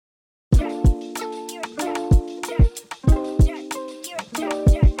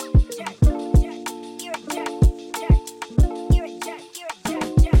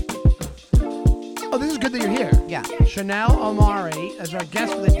Yeah. Chanel Omari as our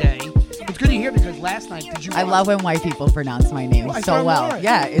guest for the day. It's good to hear because last night, did you I love when white people pronounce my name so well. Omari.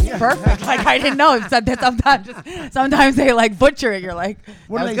 Yeah, it's perfect. Like, I didn't know. Sometimes they like butcher it. You're like,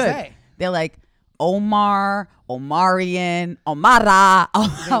 What that do was they good. say? They're like, Omar, Omarian, Omara.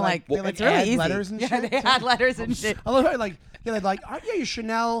 I'm like, they it's really add easy. letters and yeah, shit. they add letters and shit. I love how like they're like, aren't you a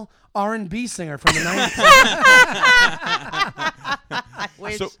Chanel R&B singer from the 90s?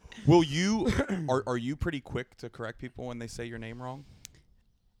 So will you are you pretty quick to correct people when they say your name wrong?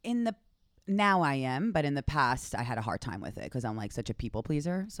 Now I am, but in the past I had a hard time with it because I'm like such a people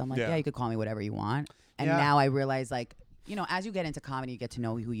pleaser. So I'm like, yeah, you could call me whatever you want. And now I realize, like, you know, as you get into comedy, you get to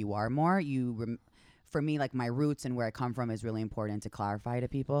know who you are more. For me, like, my roots and where I come from is really important to clarify to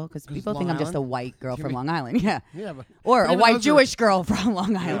people because people think I'm just a white girl from Long Island. Yeah. Yeah. Or a white Jewish girl from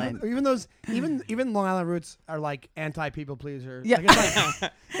Long Island. Even Long Island roots are like anti-people pleaser. Yeah.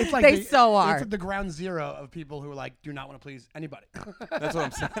 Like, it's like They so are. It's the ground zero of people who are like do not want to please anybody. That's what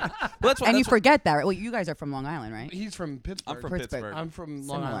I'm saying. Well, And you forget that, right? Well, you guys are from Long Island, right? He's from Pittsburgh. I'm from Pittsburgh. I'm from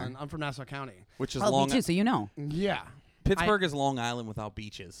Long Similar. Island. I'm from Nassau County. Which is Oh, Long me too, so you know. Yeah. Pittsburgh is Long Island without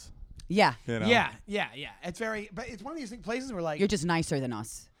beaches. Yeah. You know? Yeah. It's but it's one of these places where like You're just nicer than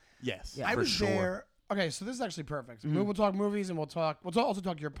us. Yes. Yeah. I for was sure. there. Okay, so this is actually perfect. We'll talk movies and we'll also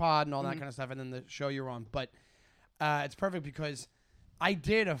talk your pod and all that kind of stuff, and then the show you're on. But it's perfect because I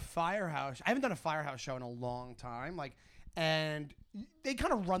did a Firehouse. I haven't done a Firehouse show in a long time. And they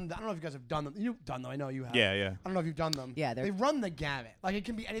kind of run. I don't know if you guys have done them. You've done them. I know you have. Yeah. I don't know if you've done them. Yeah, they run the gamut. Like it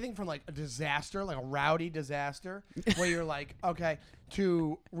can be anything from like a disaster, like a rowdy disaster, where you're like, okay,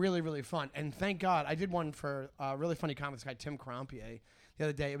 to really, really fun. And thank God I did one for a really funny comic, this guy Tim Crompier, the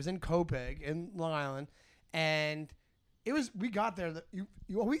other day. It was in Copiague in Long Island, and we got there.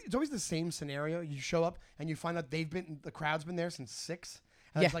 It's always the same scenario. You show up and you find out the crowd's been there since 6.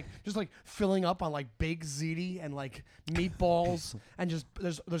 And it's like just like filling up on like big ziti and like meatballs and just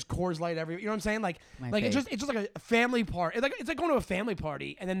there's Coors Light everywhere. You know what I'm saying? Like it's just like a family party. It's like going to a family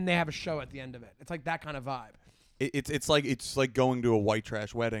party and then they have a show at the end of it. It's like that kind of vibe. It's like going to a white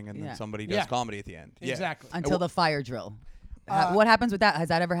trash wedding and then somebody does comedy at the end. Exactly. Until the fire drill. What happens with that? Has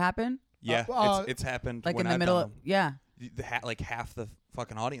that ever happened? Yeah, it's happened. Like when in the I've middle done of, yeah. like half the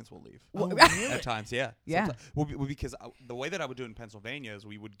fucking audience will leave. Really? At times, yeah. Yeah. Well, because the way that I would do it in Pennsylvania is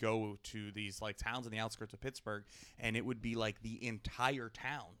we would go to these like towns in the outskirts of Pittsburgh, and it would be like the entire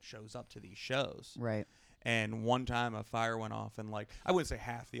town shows up to these shows. Right. And one time a fire went off, and like I wouldn't say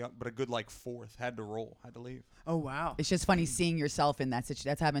half but a good like fourth had to leave. Oh wow. It's just funny seeing yourself in that situation.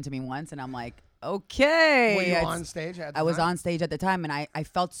 That's happened to me once, and I'm like, okay. Were you on stage at the I was time? on stage at the time, and I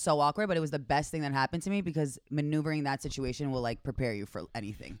felt so awkward, but it was the best thing that happened to me because maneuvering that situation will like prepare you for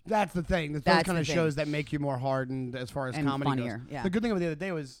anything. That's the thing. Those That's kind the of thing. shows that make you more hardened as far as And comedy funnier, goes. yeah. The good thing about the other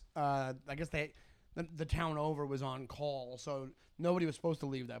day was I guess the town over was on call, so nobody was supposed to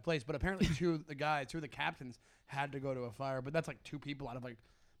leave that place. But apparently two of the captains had to go to a fire. But that's like 2 people out of like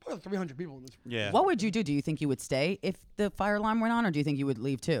probably 300 people in this. Yeah. What would you do? Do you think you would stay if the fire alarm went on, or do you think you would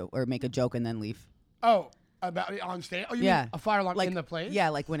leave too, or make a joke and then leave? Oh, about on stage? Oh, you mean a fire alarm like, in the place? Yeah,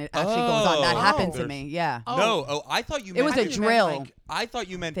 like when it actually goes on. That happened to There's- me. Yeah. No, I thought you meant It was a drill. I thought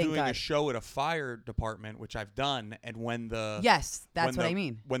you meant Thank doing a God. show at a fire department, which I've done, and when Yes, that's what I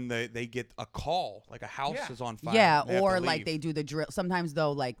mean. When they get a call, like a house is on fire. Yeah, they have to or like leave. they do the drill. Sometimes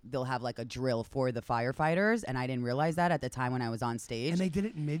though, like they'll have like a drill for the firefighters, and I didn't realize that at the time when I was on stage. And they did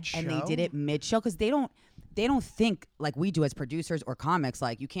it mid-show? And they did it mid-show because they don't think like we do as producers or comics.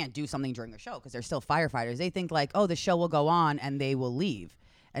 Like you can't do something during a show because they're still firefighters. They think like, oh, the show will go on and they will leave.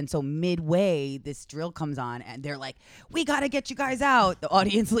 And so midway, this drill comes on, and they're like, "We gotta get you guys out." The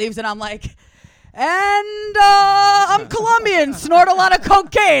audience leaves, and I'm like, "And I'm Colombian, snort a lot of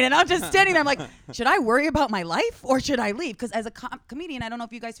cocaine," and I'm just standing there. I'm like, "Should I worry about my life or should I leave?" Because as a comedian, I don't know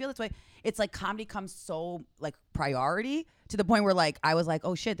if you guys feel this way. It's like comedy comes so like priority to the point where like I was like,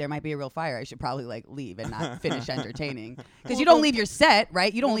 "Oh shit, there might be a real fire. I should probably like leave and not finish entertaining." Because you don't leave your set,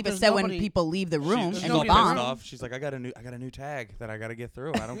 right? You don't leave a set when people leave the room She's and all you pissed bomb. off. She's like, I got a new tag that I got to get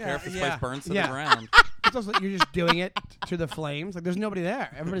through. I don't care if this Yeah. place burns to the Yeah. ground. It's also like you're just doing it to the flames. Like there's nobody there.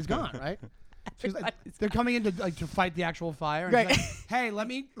 Everybody's gone, right? She's like, they're coming in to fight the actual fire. And Right. she's like, hey, let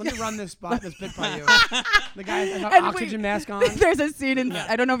me run this bit by you. The guy has an And oxygen mask on. There's a scene in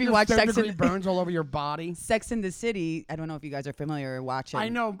I don't know if you watch Sex third-degree and burns all over your body. Sex in the City. I don't know if you guys are familiar or watching. I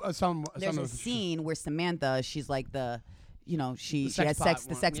know some. There's some a of the- scene where Samantha, she's like she sex has pot the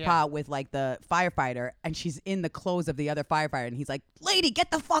one, sex yeah. pot with like the firefighter, and she's in the clothes of the other firefighter, and he's like, "Lady,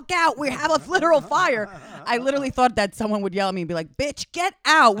 get the fuck out! We have a literal fire." I literally thought that someone would yell at me and be like, "Bitch, get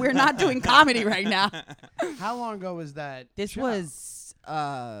out! We're not doing comedy right now." How long ago was that? This show? was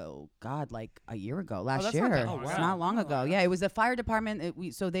God, like a year ago, last that's year. not that long It's ago. not long Oh, ago. okay. Yeah, it was the fire department.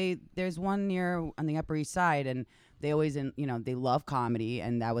 There's one near on the Upper East Side, and they always they love comedy,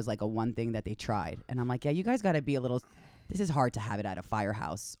 and that was like a one thing that they tried. And I'm like, yeah, you guys got to be a little. This is hard to have it at a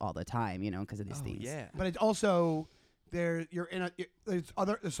firehouse all the time, because of these things. Yeah. But it's also there's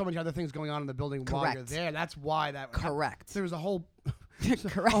so many other things going on in the building while you're Correct. there. That's why that Correct. there was a whole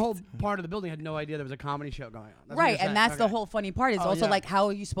Correct. a whole part of the building had no idea there was a comedy show going on. That's what Right, you're saying. and that's the Okay. whole funny part. Is Oh, also yeah. like, how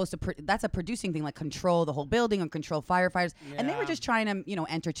are you supposed to? That's a producing thing, like control the whole building or control firefighters. And they were Yeah. just trying to,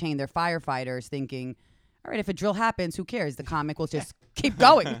 entertain their firefighters, thinking, all right, if a drill happens, who cares? The comic will just keep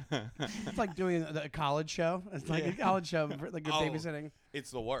going. It's like doing a college show. It's like a college show, like you're Oh. babysitting. It's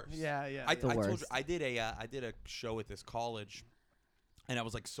the worst. Yeah, yeah. I yeah. told you worst. I did a show at this college, and I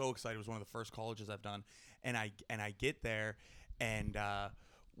was like so excited. It was one of the first colleges I've done, and I get there, and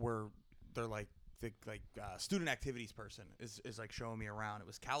they're like the student activities person is like showing me around. It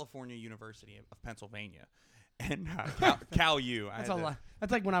was California University of Pennsylvania, and Cal U. That's a lot.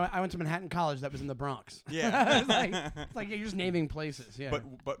 That's like when I went to Manhattan College. That was in the Bronx. Yeah. it's like you're just naming places. Yeah.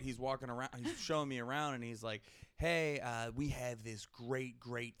 But he's walking around. He's showing me around, and he's like, "Hey, we have this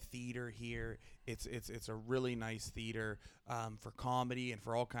great theater here. It's a really nice theater for comedy and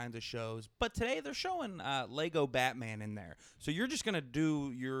for all kinds of shows. But today they're showing Lego Batman in there. So you're just gonna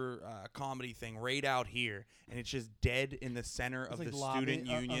do your comedy thing right out here, and it's just dead in the center of like the lobby, student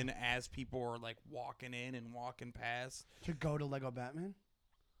union as people are like walking in and walking past. to go to Lego Batman.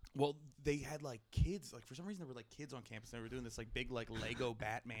 Well, they had like kids. Like for some reason, there were like kids on campus. And they were doing this like big like Lego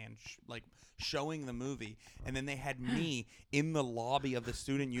Batman like showing the movie, and then they had me in the lobby of the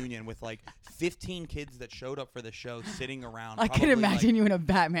student union with like 15 kids that showed up for the show sitting around. I can probably, imagine like, you in a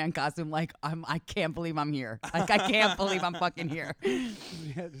Batman costume. Like, I can't believe I'm here. Like, I can't believe I'm fucking here.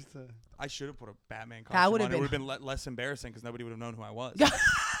 Yeah, just I should have put a Batman That costume would've on. It been- would have been less embarrassing because nobody would have known who I was.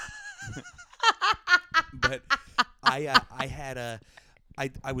 But I had a.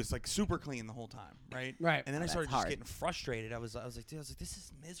 I was like super clean the whole time, right? Right. And then I that's started hard. just getting frustrated. I was like, dude, this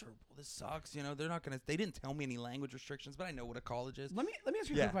is miserable. This sucks. They're not gonna. They didn't tell me any language restrictions, but I know what a college is. Let me ask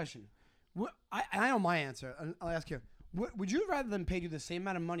you a Yeah. quick question. I know my answer. And I'll ask you. Would you rather them pay you the same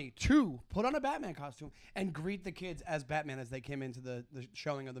amount of money to put on a Batman costume and greet the kids as Batman as they came into the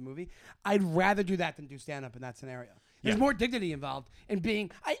showing of the movie? I'd rather do that than do stand up in that scenario. There's Yeah. more dignity involved in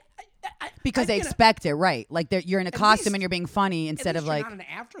being. Because they expect it, right? Like, you're in a At costume least- and you're being funny instead At of least like. you're not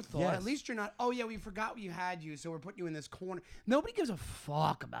an afterthought. Yes. At least you're not. Oh yeah, we forgot we had you, so we're putting you in this corner. Nobody gives a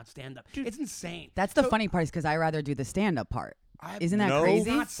fuck about stand up. It's insane. That's the So- funny part, is because I rather do the stand up part. Isn't that no crazy?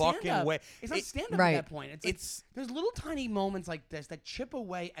 It's not fucking stand-up. way. It's not stand up Right. at that point. It's, It's- there's little tiny moments like this that chip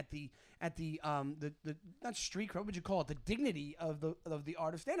away at the not street cred, what would you call it? The dignity of the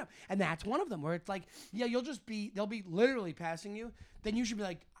art of stand up. And that's one of them where it's like, yeah, they'll be literally passing you. Then you should be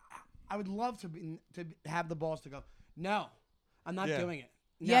like, I would love to have the balls to go, no, I'm not Yeah. doing it.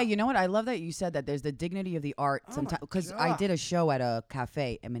 No. Yeah, you know what? I love that you said that there's the dignity of the art Oh my sometimes, because I God. did a show at a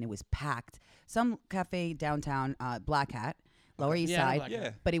cafe. I mean, it was packed. Some cafe downtown, Black Hat, Lower East Yeah, Side, Black Hat.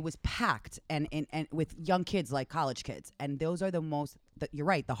 Yeah. but it was packed and with young kids, like college kids. And those are you're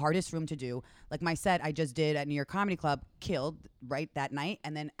right, the hardest room to do. Like my set I just did at New York Comedy Club, killed right that night.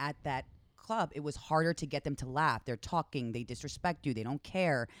 And then at that club, it was harder to get them to laugh. They're talking, they disrespect you, they don't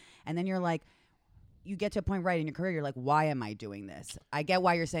care. And then you're like, you get to a point right in your career, you're like, why am I doing this? I get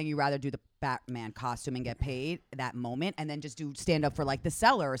why you're saying you rather do the Batman costume and get paid that moment, and then just do stand up for like the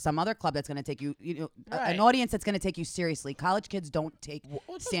Cellar or some other club that's going to take you, Right. an audience that's going to take you seriously. College kids don't take Well,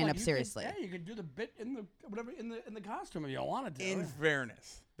 it's just stand like up you could- seriously. yeah, you could do the bit in the costume if you wanted to. In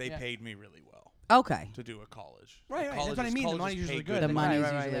fairness, they Yeah. paid me really well Okay. to do a college. Right, The that's what I colleges- mean. The colleges money's pay usually good. The Right, money's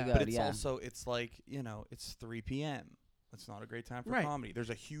right, usually yeah. good. But it's yeah. also, it's like, it's 3 p.m. It's not a great time for Right. comedy. There's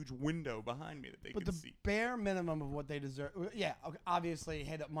a huge window behind me that they But can the see. bare minimum of what they deserve. Yeah, okay, obviously,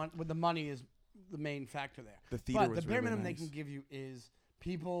 hey, with the money is the main factor there. The theater but was the bare really minimum nice. they can give you is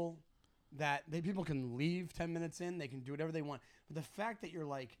people people can leave 10 minutes in. They can do whatever they want. But the fact that you're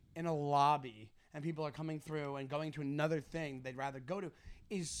like in a lobby and people are coming through and going to another thing they'd rather go to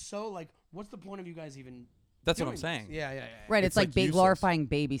is so like, what's the point of you guys even? That's what doing I'm saying. this? Yeah. Right, It's it's like, like useless. glorifying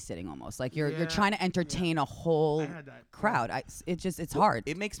babysitting almost. Like you're Yeah, trying to entertain a whole I had that. crowd. It's hard.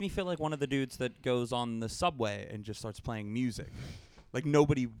 It makes me feel like one of the dudes that goes on the subway and just starts playing music. Like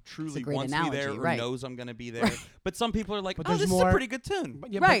nobody truly great wants me there analogy, or right. knows I'm going to be there. But some people are like, But oh, there's this is more- a pretty good tune.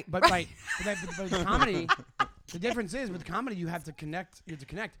 But, yeah, Right, but with comedy, the difference is with comedy you have to connect. You have to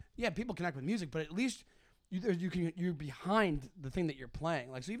connect. Yeah, people connect with music, but at least you're behind the thing that you're playing.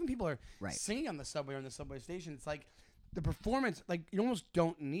 Like so, even people are Right. singing on the subway or in the subway station. It's like the performance. Like you almost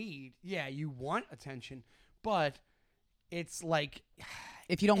don't need. Yeah, you want attention, but it's like.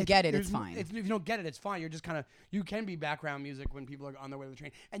 If you don't get it, it's fine. If you don't get it, it's fine. You're just kind of, you can be background music when people are on their way to the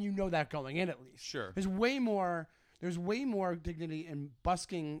train, and you know that going in at least. Sure. There's way more dignity in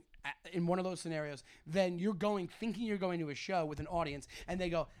busking in one of those scenarios than thinking you're going to a show with an audience, and they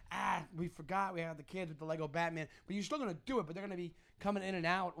go, we forgot we had the kids with the Lego Batman, but you're still gonna do it, but they're gonna be coming in and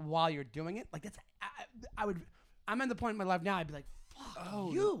out while you're doing it. Like I'm at the point in my life now. I'd be like,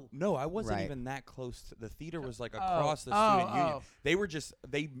 fuck you. No, I wasn't Right. even that close. The theater was like across the student union.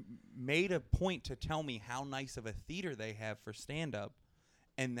 They made a point to tell me how nice of a theater they have for stand-up,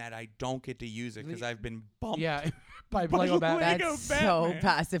 and that I don't get to use it because I've been bumped. Yeah, by Lego Batman. That's so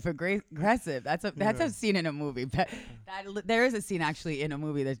passive aggressive. That's a scene in a movie. There is a scene actually in a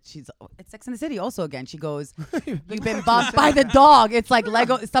movie that it's Sex and the City also again. She goes, "You've been bumped by the dog." It's like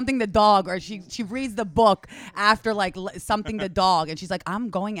Lego something the dog, or she reads the book after like something the dog, and she's like, "I'm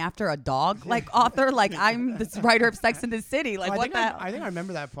going after a dog like author, like I'm the writer of Sex and the City." Like what the hell? I think I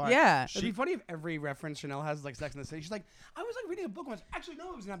remember that part. Yeah. It'd be funny if every reference Chanel has like Sex and the City. She's like, I was like reading a book once. Actually,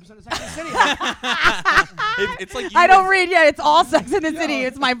 no, it was an episode of Sex and the City. It's like I don't read yet. It's all Sex in the City.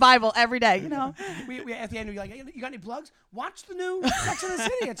 It's my Bible every day. You know. we at the end we like, hey, you got any plugs? Watch the new Sex and the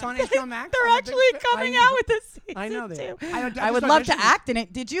City. It's on HBO Max. They're actually coming out with this season. I know they. I would love to act in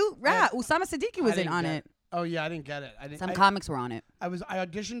it. Did you? Usama Siddiqui was on it. Oh yeah, I didn't get it. Some comics were on it. I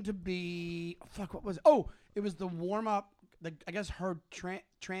auditioned to be what was it? Oh, it was the warm up. I guess her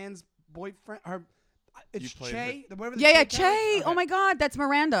trans boyfriend. It's Che. Yeah, Che. Okay. Oh my God, that's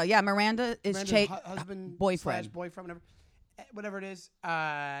Miranda. Yeah, Miranda is Che. Husband, boyfriend, whatever it is.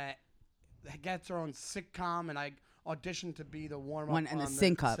 Gets her own sitcom, and I auditioned to be the warm up on the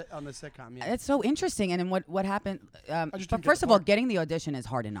sitcom. Yeah, it's so interesting. And then what happened? But first of all, getting the audition is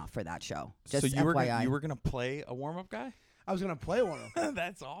hard enough for that show. Just so you FYI. were gonna play a warm up guy? I was gonna play warm up.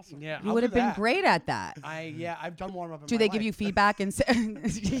 That's awesome. Yeah, you would have been great at that. I've done warm up. Do they give you feedback and say,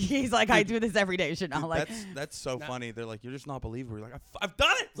 he's like, I do this every day, Chanel. Like that's so funny. They're like, you're just not believable. You're like, I've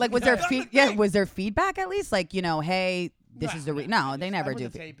done it. Like, was there was there feedback at least? Like, hey, this is the no, they never do. I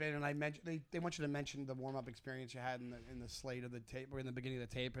tape in, and I mentioned they want you to mention the warm up experience you had in the slate of the tape or in the beginning of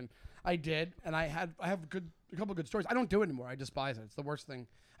the tape, and I did, and I have a couple good stories. I don't do it anymore. I despise it. It's the worst thing.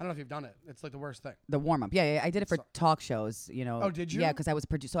 I don't know if you've done it. It's like the worst thing. The warm up, yeah. I did it for talk shows. Oh, did you? Yeah, because I was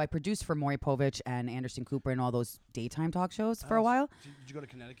so I produced for Maury Povich and Anderson Cooper and all those daytime talk shows for a while. Did you go to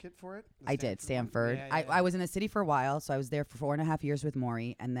Connecticut for it? I did, Stanford. Yeah. I was in the city for a while, so I was there for 4.5 years with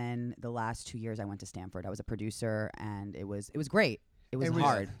Maury, and then the last 2 years I went to Stanford. I was a producer, and it was great. It was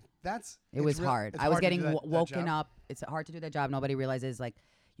hard. It was hard. I was getting woken up. It's hard to do that job. Nobody realizes, like,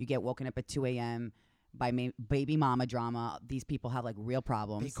 you get woken up at 2 a.m. by baby mama drama. These people have like real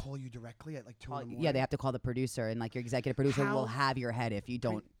problems. They call you directly at like 2 in the morning? Yeah, they have to call the producer, and like your executive producer will have your head if you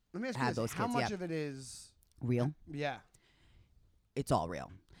don't have those kids. How much of it is real? Yeah. It's all real.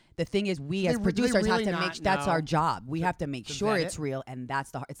 The thing is, we as producers have to make that's our job. We have to make sure it's real, and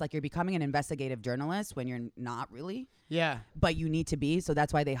that's it's like you're becoming an investigative journalist when you're not really. Yeah. But you need to be, so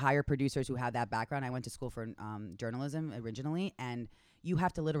that's why they hire producers who have that background. I went to school for journalism originally, and you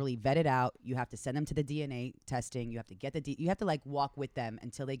have to literally vet it out. You have to send them to the DNA testing. You have to get you have to like walk with them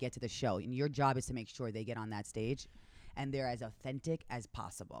until they get to the show. And your job is to make sure they get on that stage and they're as authentic as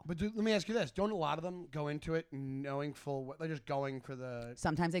possible. But let me ask you this. Don't a lot of them go into it knowing full what they're just going for the...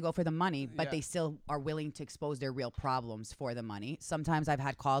 Sometimes they go for the money, but they still are willing to expose their real problems for the money. Sometimes I've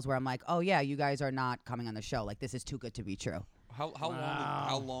had calls where I'm like, oh yeah, you guys are not coming on the show. Like, this is too good to be true.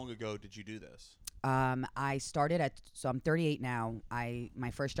 How long ago did you do this? I started so I'm 38 now.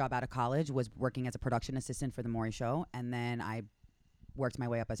 My first job out of college was working as a production assistant for the Maury Show, and then I worked my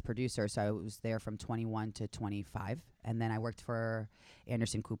way up as producer. So I was there from 21 to 25, and then I worked for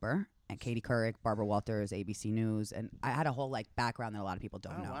Anderson Cooper and Katie Couric, Barbara Walters, ABC News, and I had a whole like background that a lot of people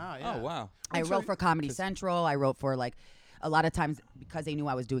don't know. Wow, yeah. Oh wow! I wrote for Comedy Central. I wrote for like a lot of times because they knew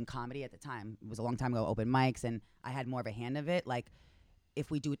I was doing comedy at the time. It was a long time ago, open mics, and I had more of a hand of it. Like,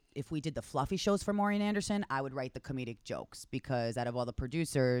 if we did the fluffy shows for Maury and Anderson, I would write the comedic jokes because out of all the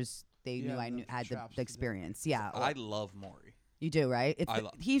producers, they knew I had the experience. Yeah, I love Maury. You do, right?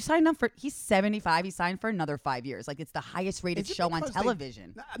 He signed up he's 75. He signed for another 5 years. Like, it's the highest rated show on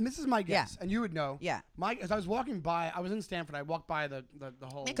television. This is my guess, and you would know. Yeah. As I was walking by, I was in Stanford. I walked by the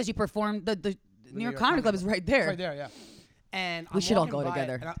whole. Because you performed the New York Comedy Club is right there. It's right there, yeah. And we should all go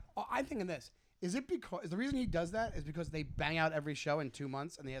together. And I'm thinking this. Is it because the reason he does that is because they bang out every show in 2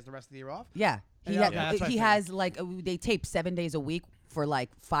 months and he has the rest of the year off? Yeah. He has like they tape 7 days a week for like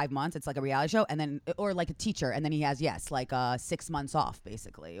 5 months. It's like a reality show, and then or like a teacher, and then he has like 6 months off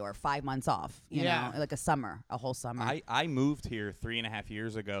basically, or 5 months off. You know, like a whole summer. I moved here 3.5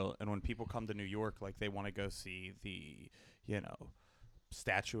 years ago, and when people come to New York, like they want to go see the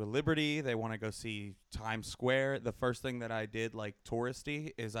Statue of Liberty. They want to go see Times Square. The first thing that I did, like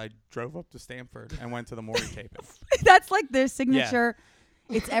touristy, is I drove up to Stamford and went to the Maury taping. That's like their signature.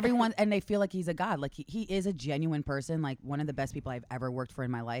 Yeah. It's everyone, and they feel like he's a god. Like he is a genuine person. Like one of the best people I've ever worked for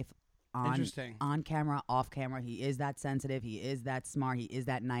in my life. On camera, off camera, he is that sensitive. He is that smart. He is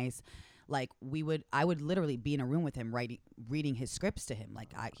that nice. Like I would literally be in a room with him, reading his scripts to him.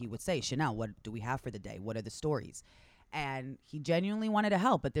 Like he would say, Chanel, what do we have for the day? What are the stories? And he genuinely wanted to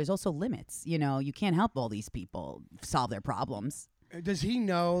help, but there's also limits. You know, you can't help all these people solve their problems. Does he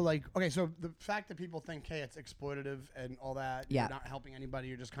know, like, okay, so the fact that people think, hey, it's exploitative and all that, you're not helping anybody,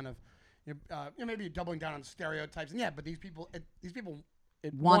 you're just kind of, maybe doubling down on stereotypes. And but these people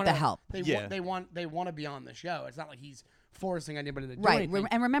want the help. They want to be on the show. It's not like he's forcing anybody to do anything.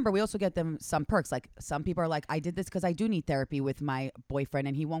 And remember, we also get them some perks. Like some people are like, I did this because I do need therapy with my boyfriend,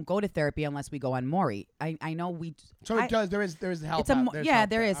 and he won't go to therapy unless we go on Maury. I know we. So it does. There is help.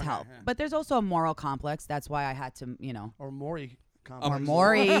 There is help, but there's also a moral complex. That's why I had to, or Maury. Complex. Or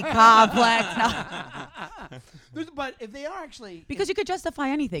Maury complex. But if they are actually... Because you could justify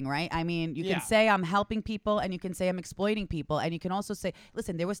anything, right? I mean, you can say I'm helping people, and you can say I'm exploiting people, and you can also say,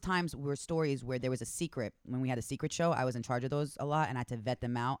 listen, there was times stories where there was a secret. When we had a secret show, I was in charge of those a lot, and I had to vet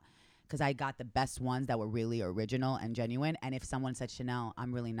them out because I got the best ones that were really original and genuine. And if someone said, Chanel,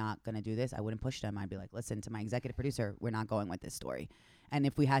 I'm really not going to do this, I wouldn't push them. I'd be like, listen, to my executive producer, we're not going with this story. And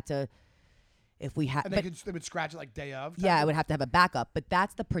if we had to... they would scratch it like day of. Yeah, I would have to have a backup. But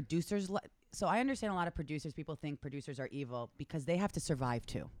that's the producers. So I understand a lot of producers. People think producers are evil because they have to survive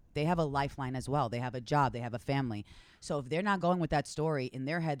too. They have a lifeline as well. They have a job. They have a family. So if they're not going with that story, in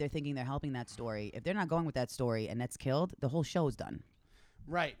their head, they're thinking they're helping that story. If they're not going with that story and that's killed, the whole show is done.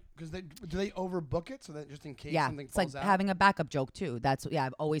 Right. Because do they overbook it so that just in case something falls out? It's like having a backup joke too.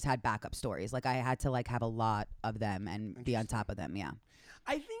 I've always had backup stories. Like I had to have a lot of them and be on top of them. Yeah.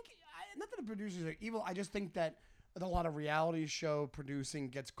 I think... Not that the producers are evil. I just think that a lot of reality show producing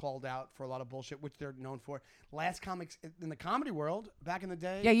gets called out for a lot of bullshit, which they're known for. Last Comics in the comedy world back in the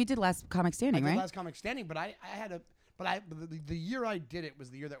day. Yeah, you did Last Comic Standing, right? Last Comic Standing, but the year I did it was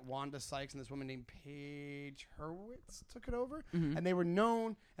the year that Wanda Sykes and this woman named Paige Hurwitz took it over, and they were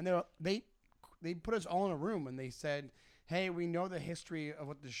known, and they put us all in a room and they said, hey, we know the history of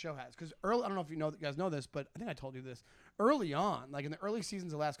what this show has. Because I don't know if you guys know this, but I think I told you this. Early on, like in the early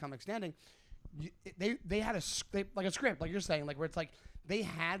seasons of Last Comic Standing, they had a script, like you're saying, like where it's like they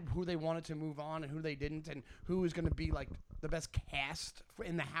had who they wanted to move on and who they didn't, and who was going to be like the best cast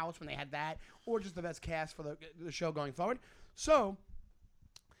in the house when they had that, or just the best cast for the show going forward. So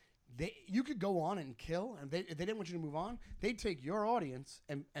you could go on and kill, and if they didn't want you to move on, they'd take your audience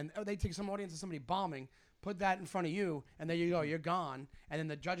and they'd take some audience of somebody bombing, put that in front of you, and there you go, you're gone. And then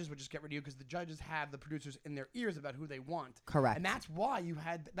the judges would just get rid of you because the judges have the producers in their ears about who they want. Correct. And that's why you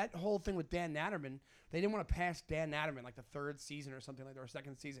had that whole thing with Dan Natterman. They didn't want to pass Dan Natterman like the third season or something like that, or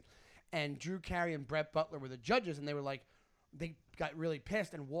second season. And Drew Carey and Brett Butler were the judges, and they were like, they got really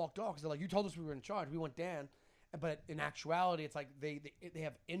pissed and walked off because they're like, you told us we were in charge. We want Dan. But in actuality, it's like they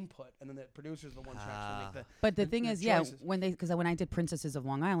have input, and then the producers are the ones who actually make the. But the thing is, choices. When I did Princesses of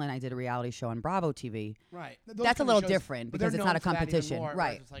Long Island, I did a reality show on Bravo TV. Right. That's a little different because it's not a competition, more,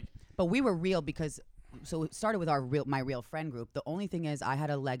 right? It's like, but we were real because. So it started with my real friend group. The only thing is, I had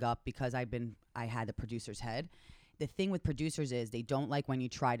a leg up because I had the producer's head. The thing with producers is they don't like when you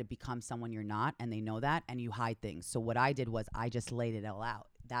try to become someone you're not, and they know that, and you hide things. So what I did was I just laid it all out.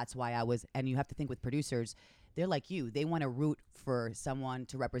 That's why and you have to think with producers. They're like you. They want to root for someone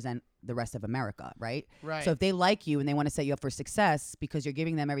to represent the rest of America, right? Right. So if they like you and they want to set you up for success because you're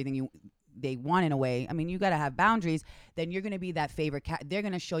giving them everything they want in a way, I mean, you got to have boundaries, then you're going to be that favorite they're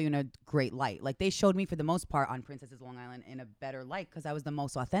going to show you in a great light. Like they showed me for the most part on Princesses of Long Island in a better light because I was the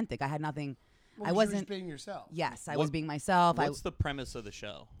most authentic. I had nothing. Well, I wasn't being yourself. Yes, I was being myself. What's the premise of the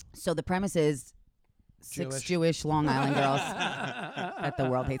show? So the premise is 6 Jewish Long Island girls that the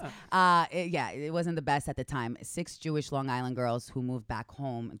world hates. It wasn't the best at the time. 6 Jewish Long Island girls who moved back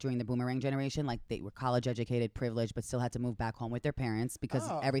home during the boomerang generation. Like they were college educated, privileged, but still had to move back home with their parents because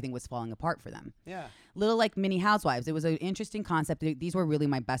everything was falling apart for them. Yeah. Little like mini housewives. It was an interesting concept. These were really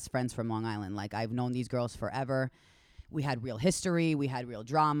my best friends from Long Island. Like I've known these girls forever. We had real history. We had real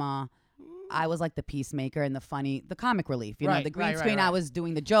drama. I was like the peacemaker and the comic relief. You know, Right, the green right, screen. right. I was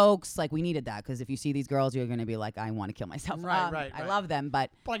doing the jokes. Like we needed that because if you see these girls, you're gonna be like, I want to kill myself. Right. I love them,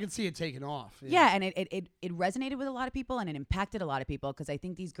 but But I can see it taking off. yeah, and it resonated with a lot of people and it impacted a lot of people because I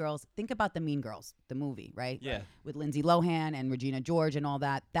think these girls think about the Mean Girls, the movie, right? Yeah. With Lindsay Lohan and Regina George and all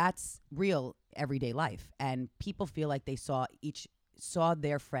that. That's real everyday life, and people feel like they saw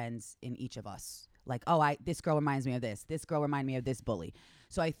their friends in each of us. Like, oh, this girl reminds me of this. This girl reminded me of this bully.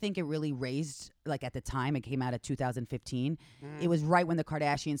 So I think it really raised, like at the time, it came out of 2015. It was right when the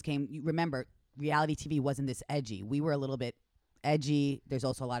Kardashians came. You remember, reality TV wasn't this edgy. We were a little bit edgy. There's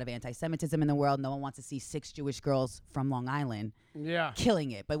also a lot of anti-Semitism in the world. No one wants to see 6 Jewish girls from Long Island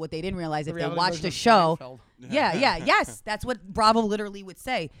killing it. But what they didn't realize, if they watched the show, yes, that's what Bravo literally would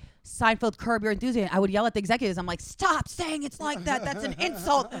say. Seinfeld, Curb Your Enthusiasm. I would yell at the executives. I'm like, stop saying it's like that. That's an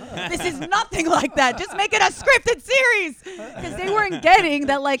insult. This is nothing like that. Just make it a scripted series. Because they weren't getting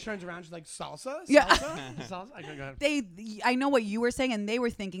that, like. Turns around, she's like, salsa? Yeah. Salsa? Okay, go ahead. I know what you were saying, and they were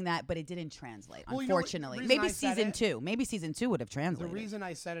thinking that, but it didn't translate, Well, you know what, unfortunately. the reason Maybe I said season it- 2. Maybe season 2 would have The translated. reason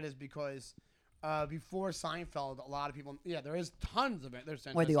I said it is because before Seinfeld, a lot of people, there is tons of it. There's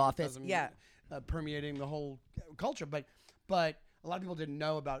Or The Office, anti-Semitism, yeah. permeating the whole culture. But a lot of people didn't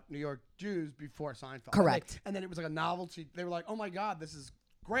know about New York Jews before Seinfeld. Correct. And then it was like a novelty. They were like, oh my God, this is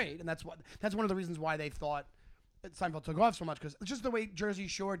great. And that's one of the reasons why they thought that Seinfeld took off so much, because it's just the way Jersey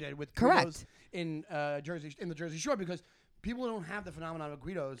Shore did with Guidos in the Jersey Shore, because people don't have the phenomenon of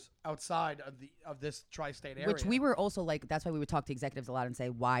Guidos outside of this tri-state area. Which we were also like, that's why we would talk to executives a lot and say,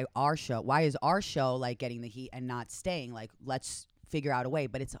 why is our show like getting the heat and not staying? Like, let's figure out a way.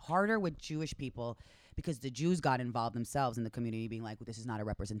 But it's harder with Jewish people because the Jews got involved themselves in the community, being like, well, this is not a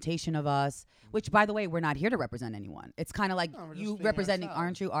representation of us. Which, by the way, we're not here to represent anyone. It's kind of like we're just you being representing, ourselves.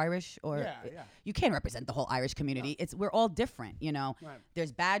 aren't you Irish? Or Yeah. you can't represent the whole Irish community. We're all different, you know. Right.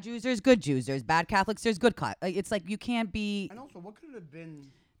 There's bad Jews, there's good Jews, there's bad Catholics, there's good Catholics. It's like you can't be. And also, what could it have been?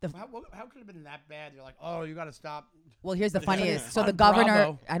 The- How could it have been that bad? You're like, oh, you got to stop. Well, here's the funniest. So On the governor,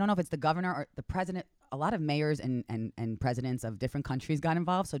 Bravo. I don't know if it's the governor or the president. A lot of mayors and presidents of different countries got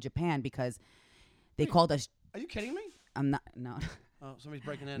involved. So Japan, because they called us. Are you kidding me? I'm not. No. Oh, somebody's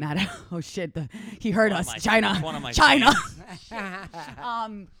breaking in. Not. Oh shit! He heard One of us. my- China. one of my China.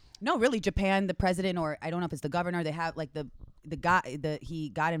 fans. No, really, Japan. The president, or I don't know if it's the governor. They have like the guy. He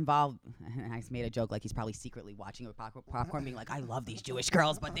got involved. And I made a joke like he's probably secretly watching it with popcorn, being like, "I love these Jewish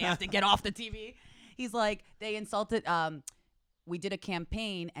girls, but they have to get off the TV." He's like, they insulted. We did a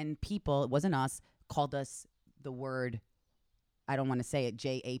campaign, and people, it wasn't us, called us the word. I don't want to say it.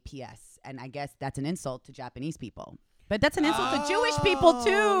 JAPS, and I guess that's an insult to Japanese people. But that's an insult to Jewish people too.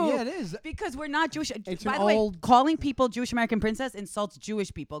 Yeah, it is. Because we're not Jewish. It's By an the way, old- calling people Jewish American princess insults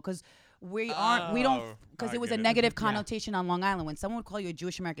Jewish people because we don't, because I it was a get it. negative Yeah. connotation on Long Island. When someone would call you a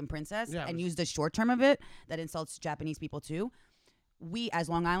Jewish American princess Yeah, it and was- use the short term of it, that insults Japanese people too. We, as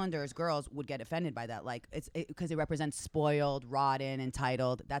Long Islanders girls, would get offended by that. Like, it's because it represents spoiled, rotten,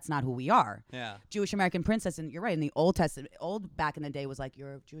 entitled. That's not who we are. Yeah. Jewish American princess, and you're right, in the Old Testament, back in the day was like,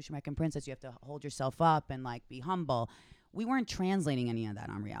 you're a Jewish American princess, you have to hold yourself up and like be humble. We weren't translating any of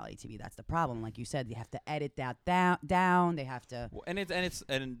that on reality TV. That's the problem. Like you said, you have to edit that down. They have to. Well,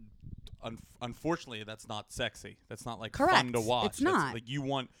 and unfortunately, that's not sexy. That's not like Correct. fun to watch. It's That's, not. like you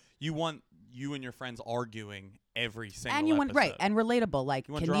want you and your friends arguing every single And you want episode. and relatable. Like,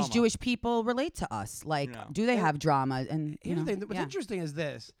 You want can these drama. Jewish people relate to us? Like, Yeah. do they have drama? And you Here's know, the thing. What's yeah. interesting is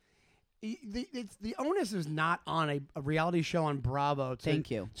this. The onus is not on a reality show on Bravo to, Thank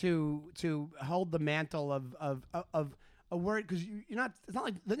you. to hold the mantle of a word, because you're not. It's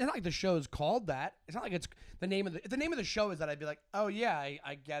not like the show is called that. It's not like it's the name of the. If the name of the show is that, I'd be like, oh yeah,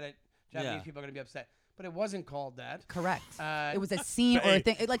 I get it. Japanese Yeah. people are gonna be upset, but it wasn't called that. Correct. Uh, It was a scene or a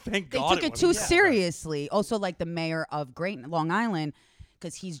thing. Like they thank God took it it too wasn't. Yeah. seriously. Also, like the mayor of Great Long Island,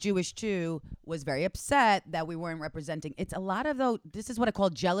 because he's Jewish too, was very upset that we weren't representing. It's a lot of though. This is what I call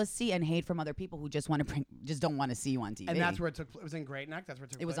jealousy and hate from other people who just want to just don't want to see you on TV. And that's where it took. It was in Great Neck. That's where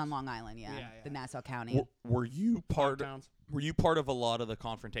it took. it was place. on Long Island. Yeah, Yeah. the Nassau County. Were you part? Lockdowns. Were you part of a lot of the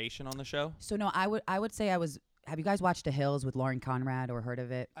confrontation on the show? So no, I would say I was. Have you guys watched The Hills with Lauren Conrad or heard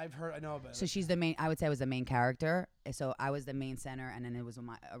of it? I know about So it. she's the main. I would say I was the main character. So I was the main center, and then it was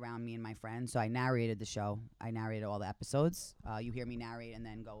around me and my friends. So I narrated the show. I narrated all the episodes. You hear me narrate, and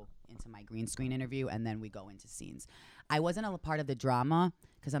then go into my green screen interview, and then we go into scenes. I wasn't a part of the drama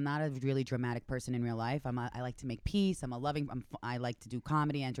because I'm not a really dramatic person in real life. I like to make peace. I like to do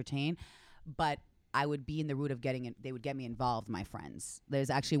comedy, entertain, but I would be in the route of getting it. They would get me involved, my friends. There's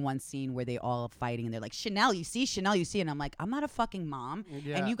actually one scene where they all are fighting and they're like, Chanel, you see? Chanel, you see? And I'm like, I'm not a fucking mom.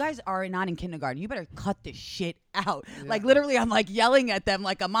 Yeah. And you guys are not in kindergarten. You better cut this shit out. Like, literally, I'm like yelling at them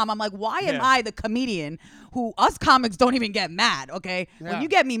like a mom. I'm like, why am I the comedian who us comics don't even get mad, okay? Yeah. When you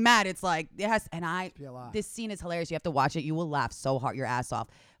get me mad, it's like, yes. And Be a lot. this scene is hilarious. You have to watch it. You will laugh so hard your ass off.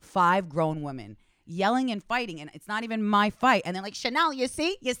 5 grown women yelling and fighting. And it's not even my fight. And they're like, Chanel, you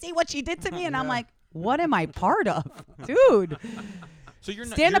see? You see what she did to me? And I'm like, what am I part of? Dude. So you're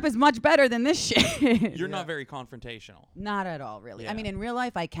not, Stand-up is much better than this shit. You're not very confrontational. Not at all, really. Yeah. I mean, in real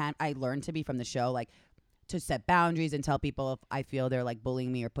life, I learned to be from the show, like to set boundaries and tell people if I feel they're like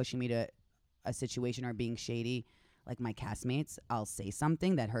bullying me or pushing me to a situation or being shady, like my castmates, I'll say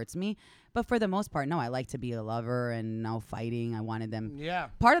something that hurts me. But for the most part, no, I like to be a lover and no fighting. I wanted them. Yeah.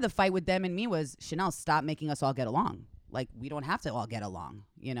 Part of the fight with them and me was, Chanel, stop making us all get along. Like, we don't have to all get along,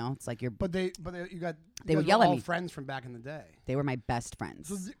 you know? It's like But they They would guys yell were at all me. friends from back in the day. They were my best friends.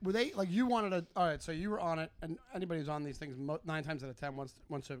 So were they like you wanted to? All right, so you were on it, and anybody who's on these things 9 times out of 10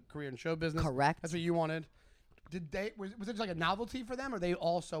 wants a career in show business. Correct. That's what you wanted. Did they? Was it just like a novelty for them, or they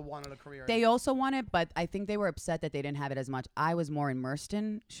also wanted a career? They also wanted, but I think they were upset that they didn't have it as much. I was more immersed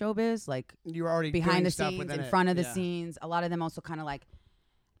in showbiz, like you were already behind doing the stuff scenes, within in it. front of the Yeah. scenes. A lot of them also kind of like,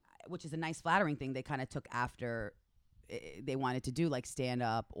 which is a nice flattering thing, they kind of took after they wanted to do like stand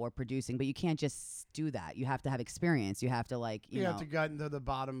up or producing, but you can't just do that. You have to have experience. You have to like, you You know. have to get into the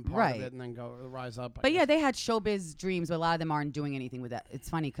bottom part Right. of it and then go rise up. I But yeah, guess. they had showbiz dreams, but a lot of them aren't doing anything with that. It's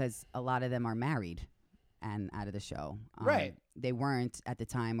funny because a lot of them are married and out of the show. Right. They weren't at the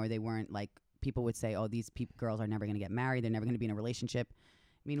time, or they weren't like, people would say, oh, these girls are never going to get married. They're never going to be in a relationship.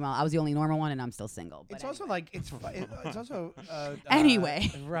 Meanwhile, I was the only normal one and I'm still single. But It's also like it's also Anyway.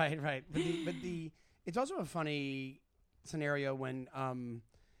 right. But it's also a funny scenario when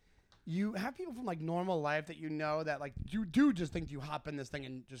you have people from like normal life that you know that like you do just think you hop in this thing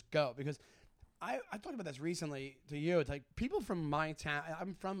and just go, because I talked about this recently to you. It's like people from my town.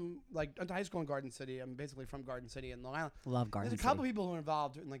 I'm from like I went to high school in Garden City. I'm basically from Garden City in Long Island. love Garden There's a City. couple people who are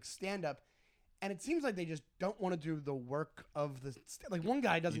involved in like stand up. And it seems like they just don't want to do the work of the like one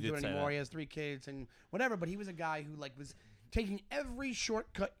guy doesn't You do did it say anymore. that. He has 3 kids and whatever, but he was a guy who like was taking every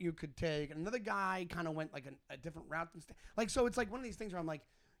shortcut you could take. And another guy kind of went like a different route. Like so, it's like one of these things where I'm like,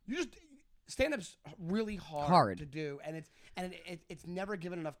 you just stand up's really hard to do, and it's never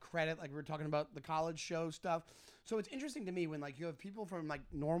given enough credit. Like we were talking about the college show stuff. So it's interesting to me when like you have people from like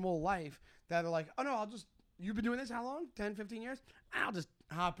normal life that are like, oh no, you've been doing this how long? 10, 15 years? I'll just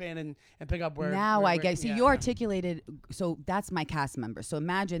hop in and pick up where. Now where, I where- get. See, yeah, you yeah. articulated. So that's my cast member. So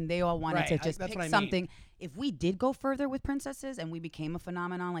imagine they all wanted Right, to just that's pick what I mean. something. If we did go further with princesses and we became a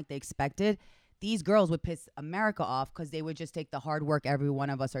phenomenon like they expected, these girls would piss America off because they would just take the hard work every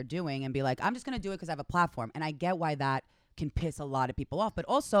one of us are doing and be like, I'm just going to do it because I have a platform. And I get why that can piss a lot of people off. But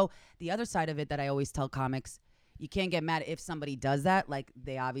also the other side of it that I always tell comics, you can't get mad if somebody does that. Like,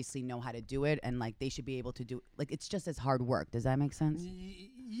 they obviously know how to do it, and like they should be able to do. Like, it's just as hard work. Does that make sense?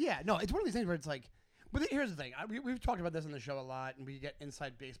 Yeah, no, it's one of these things where it's like, but here's the thing. We've talked about this on the show a lot, and we get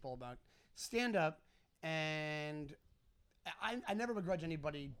inside baseball about stand up, and I never begrudge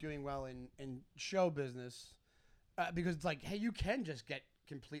anybody doing well in show business because it's like, hey, you can just get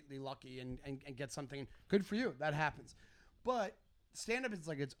completely lucky and get something. Good for you. That happens. But stand up is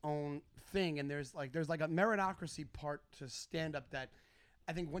like its own thing, and there's like a meritocracy part to stand up that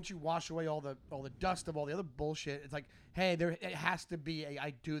I think once you wash away all the dust of all the other bullshit, it's like, hey, it has to be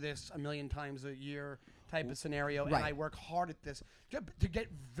I do this a million times a year type of scenario, and Right. I work hard at this to get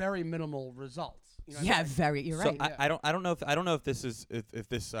very minimal results. You know what I Yeah, mean? very. You're So right. I don't know if this is if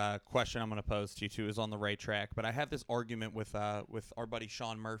this question I'm going to pose to you two is on the right track, but I have this argument with our buddy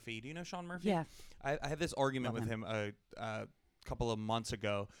Sean Murphy. Do you know Sean Murphy? Yeah. I had this argument Love with him a couple of months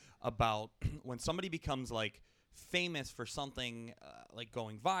ago about when somebody becomes like famous for something like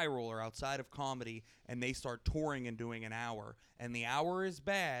going viral or outside of comedy, and they start touring and doing an hour, and the hour is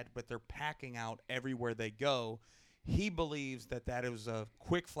bad, but they're packing out everywhere they go. He believes that is a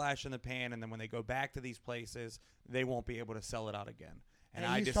quick flash in the pan, and then when they go back to these places, they won't be able to sell it out again.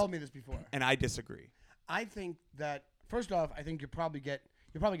 And he's told me this before. And I disagree. I think that first off, I think you probably get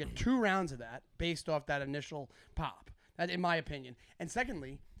 2 rounds of that based off that initial pop. That, in my opinion. And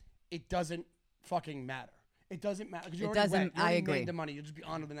secondly, it doesn't fucking matter. It doesn't matter because you It already doesn't- went. You I already agree. made the money. You'll just be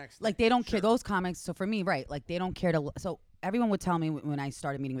on to the next. Like, thing. they don't care. Sure. Those comics. So for me, right? Like, they don't care to. So everyone would tell me when I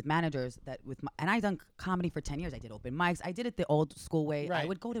started meeting with managers that and I done comedy for 10 years. I did open mics. I did it the old school way. I Right.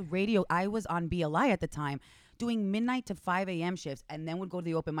 would go to radio. I was on BLI at the time, doing midnight to 5 a.m. shifts, and then would go to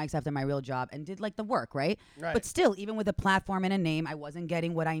the open mics after my real job and did like the work, right? Right. But still, even with a platform and a name, I wasn't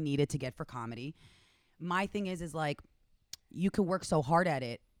getting what I needed to get for comedy. my thing is like, you could work so hard at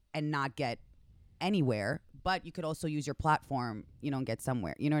it and not get anywhere, but you could also use your platform, and get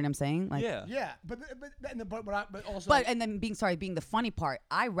somewhere. You know what I'm saying? Like, Yeah, but also. But and then being the funny part,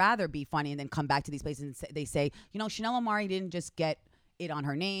 I rather be funny and then come back to these places and they say, Chanel Omari didn't just get it on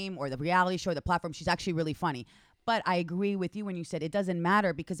her name or the reality show or the platform. She's actually really funny. But I agree with you when you said it doesn't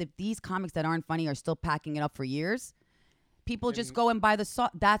matter, because if these comics that aren't funny are still packing it up for years, people just go and buy the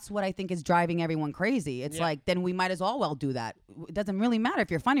sauce. That's what I think is driving everyone crazy. It's like, then we might as well do that. It doesn't really matter if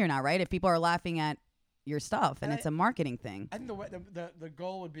you're funny or not, right? If people are laughing at your stuff, and it's a marketing thing. I think the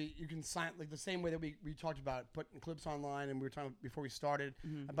goal would be, you can sign like the same way that we talked about putting clips online, and we were talking before we started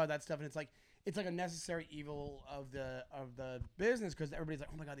about that stuff, and it's like a necessary evil of the business, because everybody's like,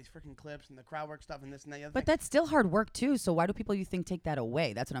 oh my god, these freaking clips and the crowd work stuff and this and that. But that's still hard work too. So why do people, you think, take that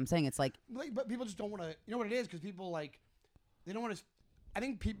away? That's what I'm saying. It's like but people just don't want to. You know what it is? Because people they don't want to. I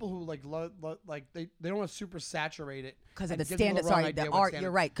think people who they don't want to super saturate it because of the stand-up. Sorry, the art.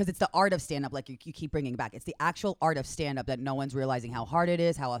 You're right, because it's the art of stand-up. Like you keep bringing it back. It's the actual art of stand-up that no one's realizing how hard it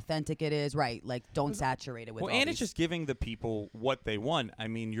is, how authentic it is. Right? Like, don't saturate it with. Well, and it's just giving the people what they want. I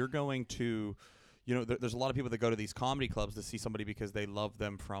mean, you're going to, there's a lot of people that go to these comedy clubs to see somebody because they love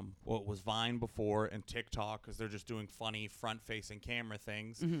them from what was Vine before and TikTok, because they're just doing funny front-facing camera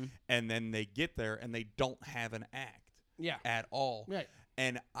things, and then they get there and they don't have an act. At all. Right.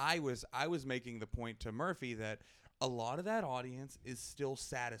 And I was making the point to Murphy that a lot of that audience is still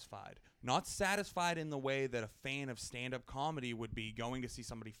satisfied. Not satisfied in the way that a fan of stand-up comedy would be going to see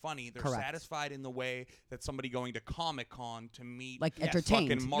somebody funny. They're satisfied in the way that somebody going to Comic-Con to meet entertained.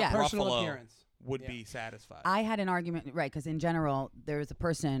 Fucking Mark Ruffalo personal appearance would be satisfied. I had an argument, right, because in general, there's a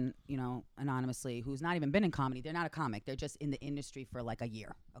person, anonymously, who's not even been in comedy. They're not a comic. They're just in the industry for like a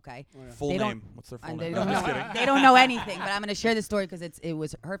year, okay? Full name. What's their full name? They don't know anything, but I'm going to share this story because it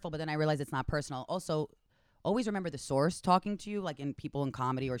was hurtful, but then I realized it's not personal. Also, always remember the source talking to you, like in people in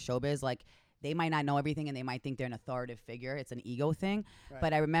comedy or showbiz, like they might not know everything and they might think they're an authoritative figure. It's an ego thing. Right.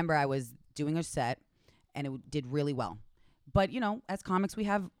 But I remember I was doing a set and it did really well. But, as comics, we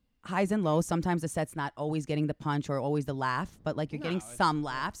have highs and lows. Sometimes the set's not always getting the punch or always the laugh, but like you're getting some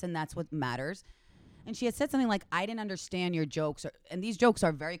laughs, and that's what matters. And she had said something like, I didn't understand your jokes. And these jokes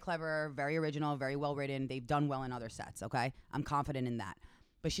are very clever, very original, very well written. They've done well in other sets, okay? I'm confident in that.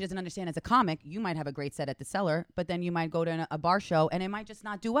 But she doesn't understand, as a comic, you might have a great set at the Cellar, but then you might go to a bar show and it might just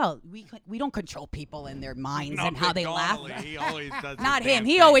not do well. We don't control people and their minds and how they laugh. He always does. Not him.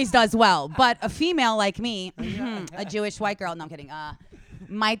 He always does well. But a female like me, a Jewish white girl, no, I'm kidding,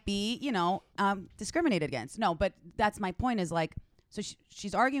 might be, discriminated against. No, but that's my point, is like, so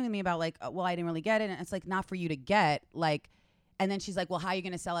she's arguing with me about like, well, I didn't really get it. And it's like, not for you to get, like. And then she's like, well, how are you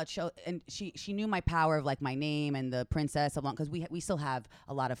going to sell out show? And she knew my power of like my name and the Princess of Long, because we still have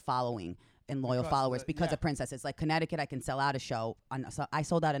a lot of following and loyal followers because of Princesses. Like Connecticut, I can sell out a show. So I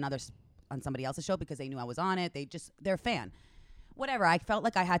sold out on somebody else's show because they knew I was on it. They're a fan. Whatever. I felt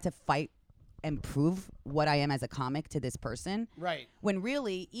like I had to fight and prove what I am as a comic to this person. Right. When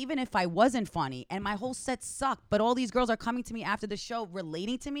really, even if I wasn't funny and my whole set sucked, but all these girls are coming to me after the show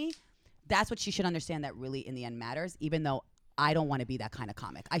relating to me, that's what she should understand, that really in the end matters, even though I don't want to be that kind of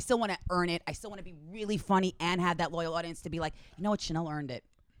comic. I still want to earn it. I still want to be really funny and have that loyal audience to be like, you know what, Chanel earned it.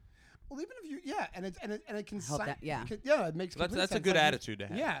 Well, even if you, and it can, it makes that's sense. a good attitude to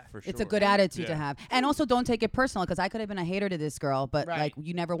have. Yeah, for sure. It's a good attitude to have, and also don't take it personal, because I could have been a hater to this girl, but like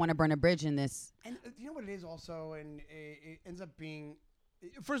you never want to burn a bridge in this. And you know what it is also, and it ends up being.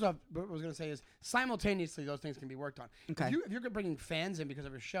 First off, what I was going to say is simultaneously those things can be worked on. Okay. If you're bringing fans in because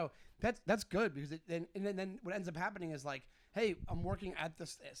of your show, that's good, because then what ends up happening is like, hey, I'm working at the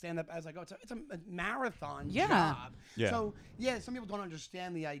stand-up as I go. It's a marathon job. Yeah. So, some people don't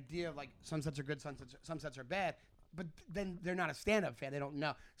understand the idea of like some sets are good, some sets are bad. But then they're not a stand-up fan. They don't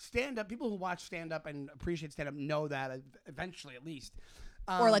know. Stand-up, people who watch stand-up and appreciate stand-up know that eventually, at least.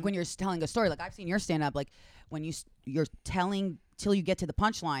 Or like when you're telling a story, like I've seen your stand-up, like when you're telling till you get to the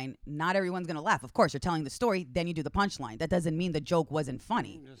punchline, not everyone's going to laugh. Of course, you're telling the story, then you do the punchline. That doesn't mean the joke wasn't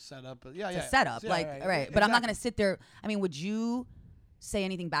funny. Just set up. It's a setup. Right. But I'm not going to sit there. I mean, would you say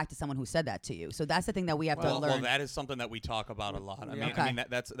anything back to someone who said that to you? So that's the thing that we have to learn. Well, that is something that we talk about a lot. I mean,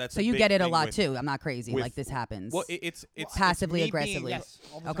 that's so you get it a lot too. I'm not crazy. Like this happens. Well, it's passively, it's aggressively. Yes.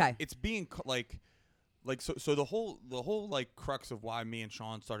 Okay. It's being so the whole like crux of why me and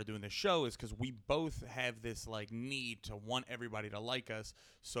Sean started doing this show is because we both have this like need to want everybody to like us.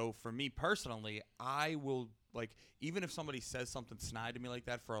 So for me personally, I will, like, even if somebody says something snide to me like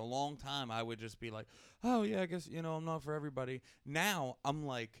that, for a long time I would just be like, oh yeah, I guess I'm not for everybody. Now I'm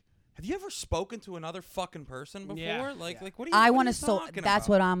like, Have you ever spoken to another fucking person before? Yeah. Like what are you? I want want to. That's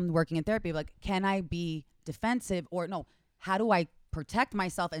what I'm working in therapy. Like, can I be defensive or no? How do I protect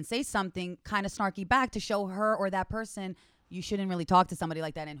myself and say something kind of snarky back to show her or that person you shouldn't really talk to somebody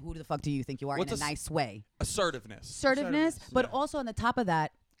like that? And who the fuck do you think you are in a nice way? Assertiveness. But also on the top of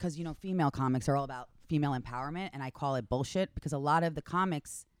that, because female comics are all about female empowerment, and I call it bullshit because a lot of the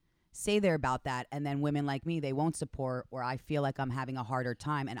comics say they're about that, and then women like me, they won't support, or I feel like I'm having a harder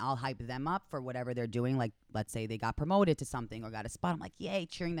time, and I'll hype them up for whatever they're doing. Like, let's say they got promoted to something or got a spot. I'm like, yay,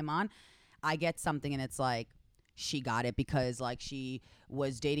 cheering them on. I get something, and it's like, she got it because like she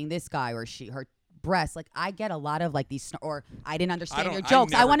was dating this guy, or her breasts. Like, I get a lot of like these, or I didn't understand your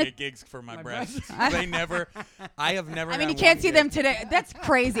jokes. I want to get gigs for my breasts. They never. I have never. I mean, had you can't one see gig. them today. That's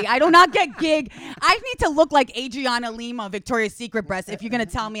crazy. I do not get gig. I need to look like Adriana Lima, Victoria's Secret breasts, if you're gonna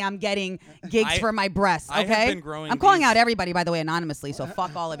tell me I'm getting gigs for my breasts. Okay. I have been growing I'm calling these- out everybody, by the way, anonymously. So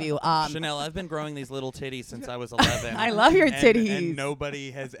fuck all of you. Chanel, I've been growing these little titties since I was 11. I love your titties. And nobody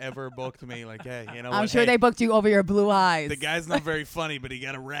has ever booked me like, hey, you know what? I'm sure Hey, they booked you over your blue eyes. The guy's not very funny, but he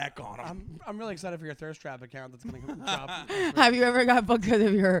got a rack on him. I'm really excited for your thirst trap account that's going to drop. Have you ever got booked because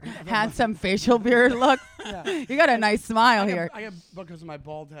of your handsome facial beard look? Yeah. You got a nice smile here. I get booked because of my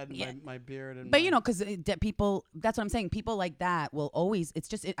bald head and my beard. And But because people, that's what I'm saying. People like that will always. It's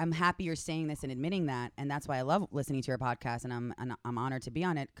just I'm happy you're saying this and admitting that, and that's why I love listening to your podcast, and I'm honored to be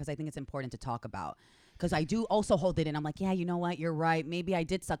on it because I think it's important to talk about. Because I do also hold it in. I'm like, yeah, you know what? You're right. Maybe I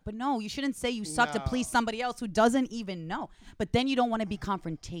did suck. But no, you shouldn't say you suck to please somebody else who doesn't even know. But then you don't want to be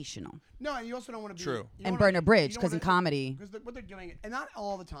confrontational. No, and you also don't want to be True. And burn a bridge, because in comedy. Because what they're doing, and not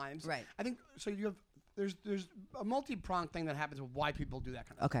all the times. Right. I think, so you have, there's a multi-pronged thing that happens with why people do that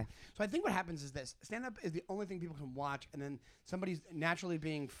kind of thing. Okay. So I think what happens is this. Stand-up is the only thing people can watch, and then somebody's naturally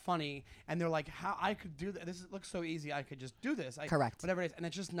being funny, and they're like, how I could do that. This looks so easy. I could just do this. Correct. Whatever it is. And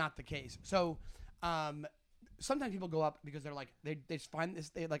it's just not the case. So, sometimes people go up because they're like they just find this,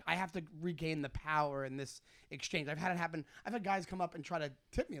 they like, I have to regain the power in this exchange. I've had it happen. I've had guys come up and try to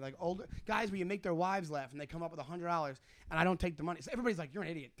tip me, like older guys where you make their wives laugh and they come up with $100 and I don't take the money. So everybody's like, you're an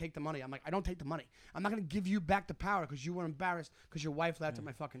idiot, take the money. I'm like, I don't take the money. I'm not going to give you back the power because you were embarrassed because your wife laughed at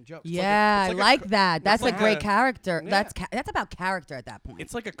my fucking jokes. Yeah, I like that. That's a great character. Yeah. That's about character at that point.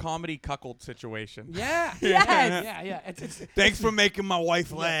 It's like a comedy cuckold situation. Yeah. Yes. Yeah. It's Thanks for making my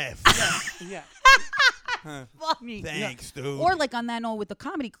wife laugh. yeah. funny. Thanks, dude. Or like on that note with the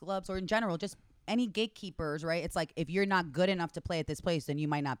comedy clubs or in general, just any gatekeepers, right? It's like if you're not good enough to play at this place, then you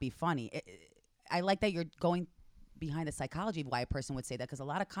might not be funny. I like that you're going behind the psychology of why a person would say that, because a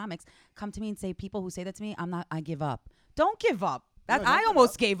lot of comics come to me and say, people who say that to me, I give up. Don't give up. That, I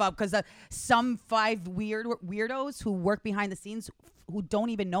almost gave up because some 5 weirdos who work behind the scenes who don't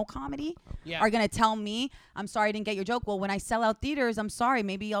even know comedy are going to tell me, I'm sorry I didn't get your joke. Well, when I sell out theaters, I'm sorry.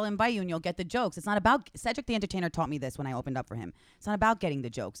 Maybe I'll invite you and you'll get the jokes. It's not about, Cedric the Entertainer taught me this when I opened up for him. It's not about getting the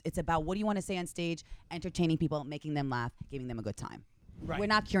jokes. It's about what do you want to say on stage, entertaining people, making them laugh, giving them a good time. Right. We're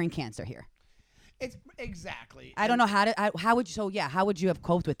not curing cancer here. It's exactly. I don't know how would you have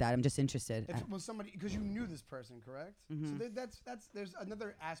coped with that? I'm just interested. If it was somebody, because you knew this person, correct? So that's there's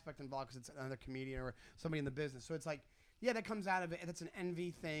another aspect involved because it's another comedian or somebody in the business. So it's like, yeah, that comes out of it. That's an envy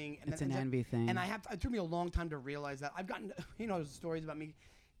thing. And It's an envy thing. And it took me a long time to realize that. I've gotten, stories about me,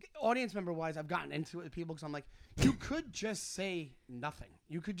 audience member wise. I've gotten into it with people because I'm like, you could just say nothing.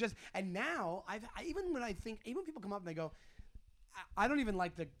 You could just, and now even when people come up and they go, I don't even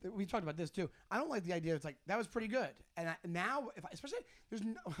like we talked about this too. I don't like the idea. It's like, that was pretty good. And now, especially,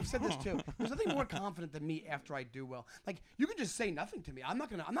 I've said this too. There's nothing more confident than me after I do well. Like, you can just say nothing to me. I'm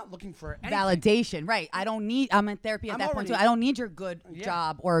not looking for anything. Validation, right? I'm in therapy at that point too. I don't need your good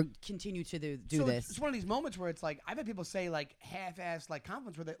job or continue to do this. It's one of these moments where it's like, I've had people say like half-assed like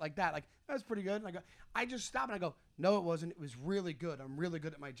compliments where they like that, like, that was pretty good. And I just stop and I go, no, it wasn't. It was really good. I'm really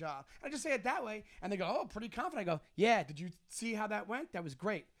good at my job. And I just say it that way, and they go, oh, pretty confident. I go, yeah. Did you see how that went? That was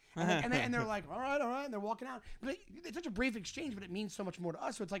great. And they're like, all right, and they're walking out. But it's such a brief exchange, but it means so much more to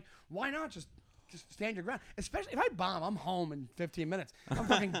us. So it's like, why not just stand your ground? Especially if I bomb, I'm home in 15 minutes. I'm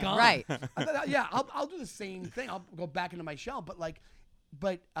fucking gone. Right. Yeah, I'll do the same thing. I'll go back into my shell. But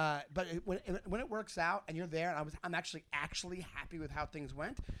when it works out and you're there, and I'm actually happy with how things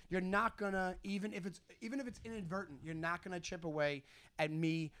went, you're not gonna, even if it's inadvertent, you're not gonna chip away at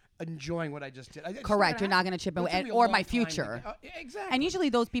me enjoying what I just did. Correct. You're not going to chip away, or my future. Exactly. And usually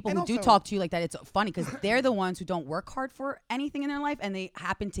those people who do talk to you like that, it's funny because they're the ones who don't work hard for anything in their life, and they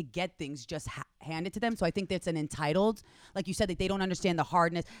happen to get things just handed to them. So I think that's an entitled, like you said, that they don't understand the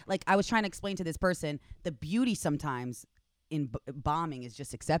hardness. Like I was trying to explain to this person, the beauty sometimes in bombing is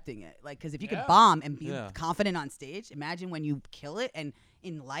just accepting it. Like, because if you could Yeah. bomb and be Yeah. confident on stage, imagine when you kill it. And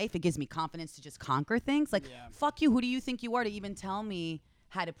in life, it gives me confidence to just conquer things. Like, Yeah. fuck you. Who do you think you are to even tell me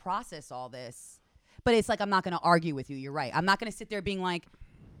how to process all this? But it's like, I'm not going to argue with you. You're right. I'm not going to sit there being like,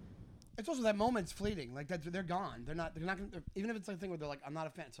 It's also that moment's fleeting. Like that, they're gone. They're not gonna. Even if it's like a thing where they're like, I'm not a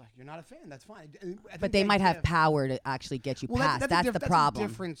fan. So you're not a fan. That's fine. I but think they the might have idea- power to actually get you Well, past. That's the that's problem. a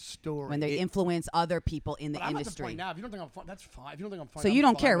different story. When they influence other people in the but I'm at the industry. point now. If you don't think I'm fun, that's fine. If you don't think I'm fun, So I'm you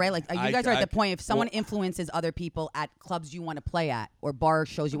don't fine care, with right? it. Like you I- guys are at I- the point. If someone well- influences other people at clubs you want to play at or bar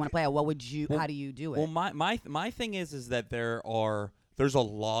shows you want to play at, what would you? Well- how do you do it? Well, my thing is that there's a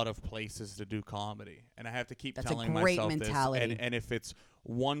lot of places to do comedy, and I have to keep That's a telling great myself mentality. this. And if it's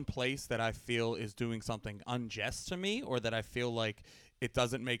one place that I feel is doing something unjust to me, or that I feel like it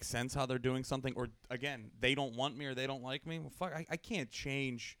doesn't make sense how they're doing something, or again they don't want me or they don't like me, well, fuck, I can't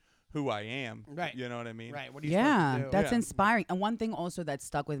change who I am. Right. You know what I mean? Right. What are you Yeah, supposed to do? that's Yeah. inspiring. And one thing also that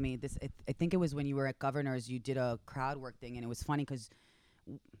stuck with me, I think it was when you were at Governors, you did a crowd work thing, and it was funny because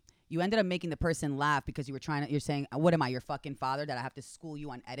you ended up making the person laugh because you're saying, what am I, your fucking father, that I have to school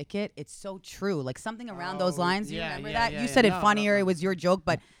you on etiquette? It's so true. Like something around those Oh, lines. Do you yeah, remember yeah, that? yeah, You yeah. said No, it I don't funnier. It remember. was your joke,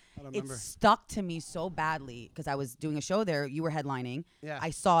 but I don't it remember. stuck to me so badly because I was doing a show there. You were headlining. Yeah. I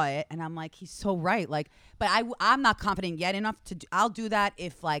saw it, and I'm like, he's so right. Like, but I'm not confident yet enough to. I'll do that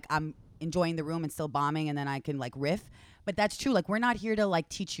if like I'm enjoying the room and still bombing, and then I can like riff. But that's true. Like, we're not here to like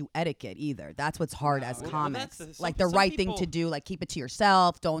teach you etiquette either. That's what's hard No. as Well, comics. that's the- Like some the right people- thing to do. Like, keep it to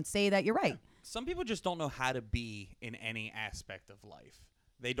yourself. Don't say that. You're right. Some people just don't know how to be in any aspect of life.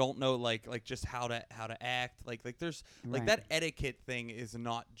 They don't know like just how to act. Like there's like Right. that etiquette thing is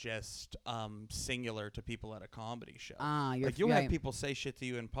not just singular to people at a comedy show. You're Like you'll right. have people say shit to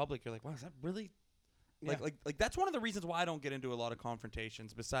you in public. You're like, wow, is that really? Yeah. Like that's one of the reasons why I don't get into a lot of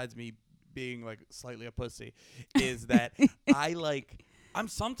confrontations. Besides me being like slightly a pussy, is that I'm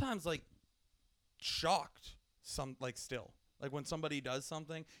sometimes like shocked. Still. Like when somebody does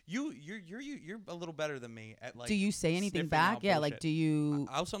something, you're a little better than me at like. Do you say anything sniffing back? out Yeah. Like, bullshit. do you?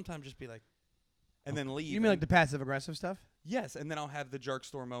 I'll sometimes just be like, and then leave. You mean like the passive aggressive stuff? yes, and then I'll have the jerk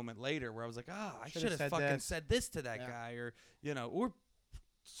store moment later where I was like, I Should've should have said fucking this. said this to that Yeah. guy, or or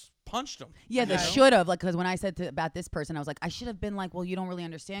punched him. Yeah, the know? should have, like, because when I said about this person, I was like, I should have been like, well, you don't really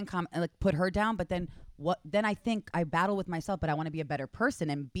understand, and like put her down. But then what? Then I think I battle with myself, but I want to be a better person,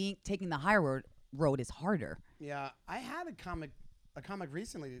 and taking the higher road is harder. Yeah, I had a comic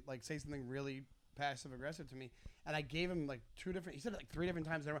recently like say something really passive aggressive to me, and I gave him like he said it like 3 different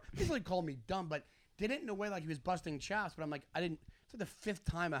times in a row. He basically called me dumb, but did it in a way like he was busting chops. But I'm like, it's like the 5th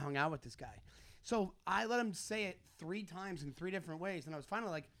time I hung out with this guy, so I let him say it 3 times in 3 different ways, and I was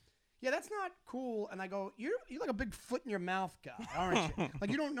finally like, yeah, that's not cool. And I go, you're like a big foot in your mouth guy, aren't you?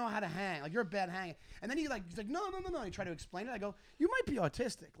 Like you don't know how to hang. Like you're a bad hanger. And then he's like, no. He tried to explain it. I go, you might be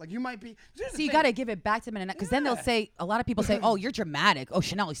autistic. Like you might be. Here's the So you thing. got to give it back to them, because then they'll Yeah. say, a lot of people say, oh, you're dramatic. Oh,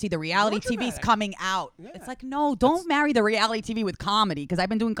 Chanel, you see the reality You're TV's dramatic. coming out. Yeah. It's like, no, don't marry the reality TV with comedy, because I've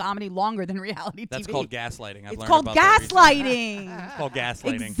been doing comedy longer than reality That's TV. called gaslighting. I've It's learned called about that recently. gaslighting. It's called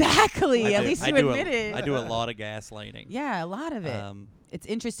gaslighting. Exactly. I At do- least I you do admit a, it. I do a lot of gaslighting. Yeah, a lot of it. It's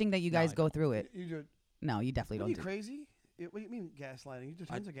interesting that you No, guys I go don't. through it. You do. No, you definitely What are don't you do it. crazy? What do you mean gaslighting? You do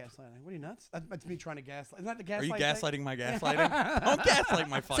tons of gaslighting. What are you nuts? That's me trying to gaslight. Isn't that the Are you gaslight? gaslighting my gaslighting? Don't gaslight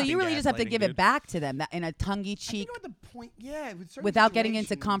my fucking So you really just have to gaslighting, give dude. it back to them in a I tongue-in-cheek, think I'm at the point, yeah, with certain without getting into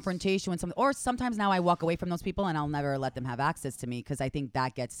situations. confrontation with something. Or sometimes now I walk away from those people and I'll never let them have access to me, because I think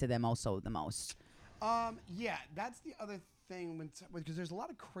that gets to them also the most. Yeah, that's the other thing because there's a lot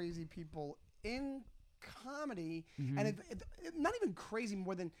of crazy people in comedy, and if, not even crazy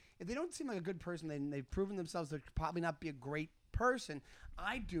more than if they don't seem like a good person, then they've proven themselves to probably not be a great person.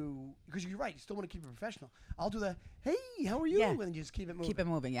 I do, because you're right, you still want to keep it professional. I'll do the hey, how are you, Yeah. and just keep it moving. Keep it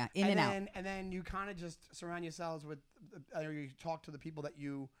moving, yeah. In and out. And then you kind of just surround yourselves with, or you talk to the people that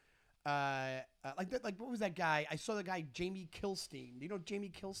you, like what was that guy? I saw the guy Jamie Kilstein. Do you know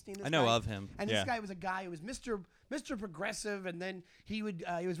Jamie Kilstein? This I know guy? of him. And yeah. this guy was a guy who was Mr. Progressive, and then he was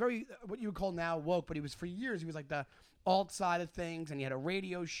very what you would call now woke, but he was for years he was like the alt side of things, and he had a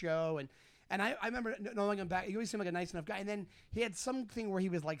radio show, and I remember knowing him back. He always seemed like a nice enough guy. And then he had something where he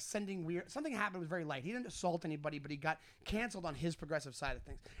was like sending weird. Something happened. It was very light. He didn't assault anybody, but he got canceled on his progressive side of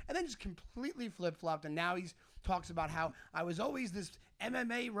things. And then just completely flip flopped. And now he talks about how I was always this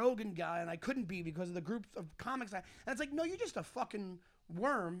MMA Rogan guy, and I couldn't be because of the group of comics. And it's like, no, you're just a fucking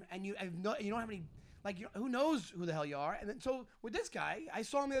worm, and you don't have any. Like, who knows who the hell you are? And then, so with this guy, I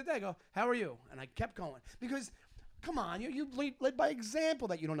saw him the other day. I go, how are you? And I kept going because come on, you lead by example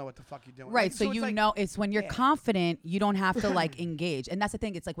that you don't know what the fuck you're doing. Right. Like, So it's you like, know, it's when you're confident, you don't have to like engage. And that's the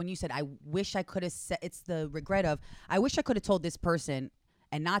thing. It's like when you said, I wish I could have said, it's the regret of, I wish I could have told this person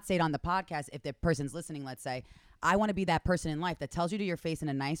and not say it on the podcast. If the person's listening, let's say, I want to be that person in life that tells you to your face in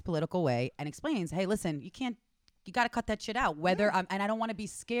a nice political way and explains, hey, listen, you got to cut that shit out. Whether and I don't want to be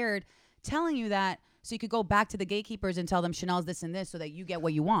scared telling you that. So you could go back to the gatekeepers and tell them Chanel's this and this so that you get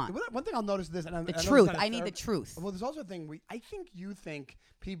what you want. One thing I'll notice this, and The truth. I need the truth. Well, there's also a thing. I think you think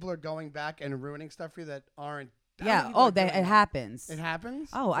people are going back and ruining stuff for you that aren't. Yeah. Oh, it happens. It happens.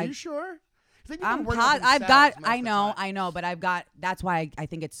 Oh, are you sure? I'm I know, but that's why I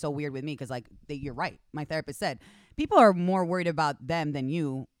think it's so weird with me because you're right. My therapist said people are more worried about them than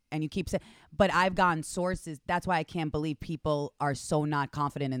you. And you keep saying, but I've gotten sources. That's why I can't believe people are so not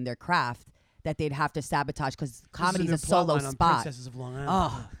confident in their craft that they'd have to sabotage because comedy's a solo spot. Princesses of Long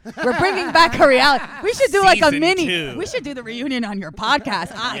Oh, Island. we're bringing back a reality. We should do like a Season mini. 2. We should do the reunion on your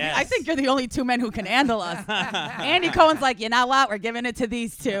podcast. I think you're the only two men who can handle us. Andy Cohen's like, you know what? We're giving it to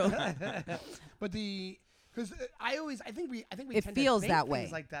these two. But because I think we It tend feels to think that way.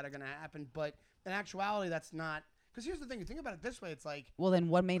 things like that are going to happen, but in actuality, that's not. Because here's the thing: you think about it this way, it's like. Well, then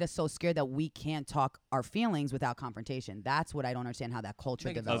what made us so scared that we can't talk our feelings without confrontation? That's what I don't understand how that culture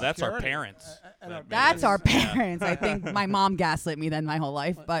Think it's developed. Oh, that's our Security. parents. That's our parents. I think my mom gaslit me then my whole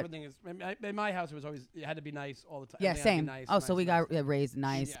life. But the thing is, in my house, it had to be nice all the time. yeah, Everything had to be same. nice, Oh, so nice, we nice. got raised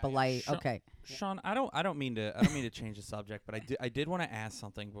nice, Yeah, yeah. polite. Sure. Okay. Sean, I don't mean to change the subject, but I did want to ask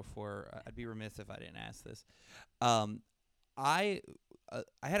something before. I'd be remiss if I didn't ask this. I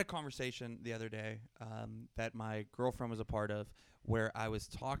had a conversation the other day that my girlfriend was a part of, where we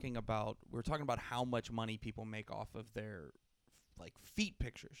were talking about how much money people make off of their like feet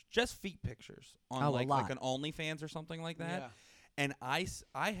pictures, just feet pictures on a like lot. an OnlyFans or something like that. Yeah. And I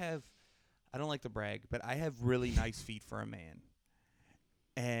don't like to brag, but I have really nice feet for a man.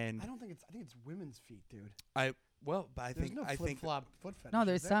 And I think it's women's feet, dude. but I There's think no I think flip-flop foot fetish. No,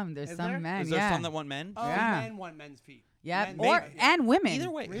 there's is there? some. There's Is some there? men. is there Yeah. some that want men? Oh, Yeah. men want men's feet. Yeah. Men- And women.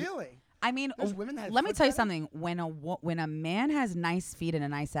 Either way, Really? I mean, There's women that have let me foot tell you fetish? something. When a man has nice feet and a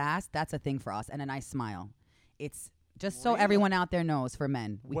nice ass, that's a thing for us, and a nice smile. It's just so Really? everyone out there knows. For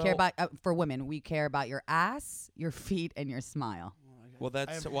men, we care Well- about. For women, we care about your ass, your feet, and your smile. Well, have-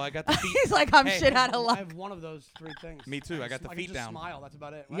 I got the feet. He's like, I'm Hey, shit out of I luck. have one of those three things. Me too. I got the can feet just down. Smile. That's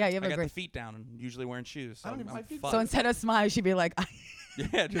about it. Yeah, you have I a got great. the feet down and usually wearing shoes. So I don't I'm, even- I'm my feet- fucked. So instead of smile, she'd be like,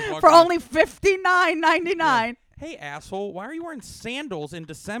 yeah, just walk for around. only $59.99. Hey, asshole! Why are you wearing sandals in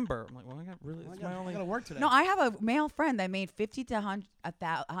December? I'm like, well, I got really. I It's my only. gotta work today. No, I have a male friend that made 50 to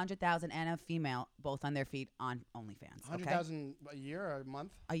 100,000 and a female both on their feet on OnlyFans. Okay, 100,000 a year or a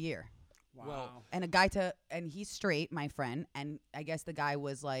month. a year. Wow. Well, And and he's straight, my friend, and I guess the guy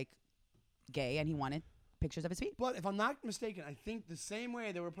was like gay and he wanted pictures of his feet. But if I'm not mistaken, I think the same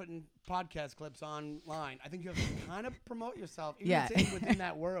way they were putting podcast clips online, I think you have to kind of promote yourself, even Yeah. if it's within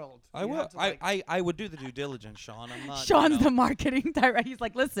that world. I You will. have to, like- I would do the due diligence, Sean. I'm not. Sean's you know. the marketing director. He's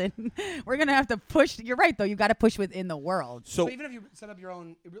like, listen, we're gonna have to push. You're right, though. You got to push within the world. So But even if you set up your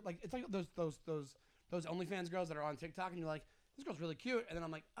own, it's like those OnlyFans girls that are on TikTok, and you're like, this girl's really cute, and then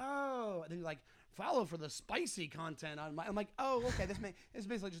I'm like, oh, and then you're like, follow for the spicy content on my. I'm like, oh, okay, this is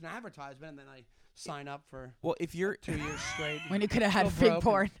basically just an advertisement, and then I sign up for well, if you're 2 years straight. When you could have had Still fake broke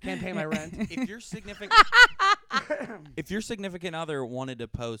porn. and Can't pay my rent. if your significant if your significant other wanted to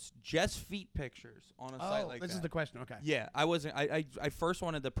post just feet pictures on a site like this that, is the question. Okay. yeah, I wasn't. I first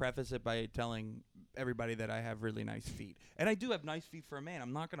wanted to preface it by telling everybody that I have really nice feet, and I do have nice feet for a man.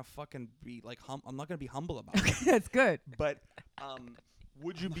 I'm not gonna fucking be like I'm not gonna be humble about it. That's good. But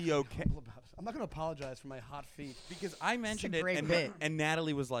would you be okay? I'm not gonna apologize for my hot feet. Because I mentioned it, great and, bit. and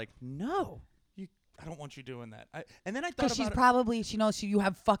Natalie was like, "No, I don't want you doing that." And then I thought Because about she knows you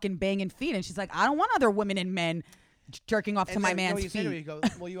have fucking banging feet, and she's like, I don't want other women and men jerking off to my man's you say to me, feet. you go,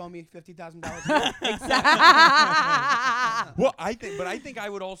 well, you owe me $50,000. Well, I think I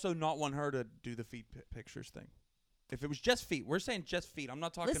would also not want her to do the feet pictures thing. If it was just feet, we're saying just feet. I'm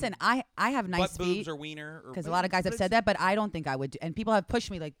not talking. Listen, I have nice butt feet. boobs or wiener. Because a lot of guys have said that, but I don't think I would. And people have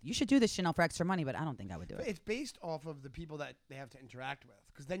pushed me like, you should do this, Chanel, for extra money, but I don't think I would do it. It's based off of the people that they have to interact with.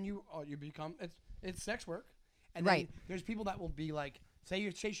 Because then you become, it's sex work. And then Right. there's people that will be like, say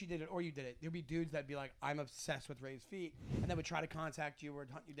she did it or you did it. There'll be dudes that'd be like, I'm obsessed with Ray's feet. And they would try to contact you or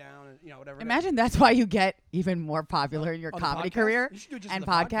hunt you down and, whatever. it is. Imagine that's why you get even more popular in your On the comedy podcast? career You should do it just and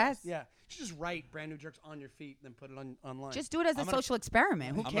on the podcast. Yeah. You should just write brand new jerks on your feet and then put it online. Just do it as a I'm gonna- social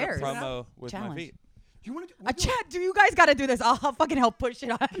experiment. Who I'm cares? gonna promo with my Challenge. feet. do you want to A chat. Do you guys got to do this? I'll fucking help push it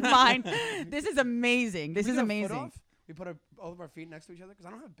on mine. This is amazing. This is amazing. We put both of our feet next to each other because I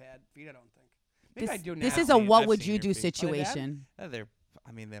don't have bad feet. I don't think. Maybe I do now. This is a what I've would seen you your do feet. situation. They're.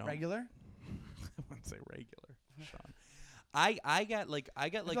 I mean, they don't. Regular? I wouldn't say regular, Sean. I got like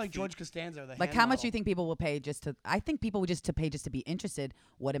Like George Costanza. The Like hand how much model. do you think people will pay just to? I think people would just to pay just to be interested.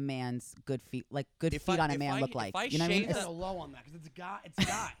 What a man's good feet, like good If feet I- on a if man I- look if like. I You know what I mean? shave It's It's- so low on that because it's guys.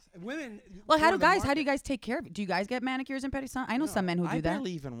 Women. well, how corner do the guys? How do you market. guys take care of it? Do you guys get manicures and pedicures? I know some men who I do that.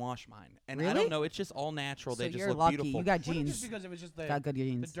 barely even wash mine, and I Really? don't know. It's just all natural. So They just you're look lucky. beautiful. You got Wasn't it jeans. just because it was just Got good the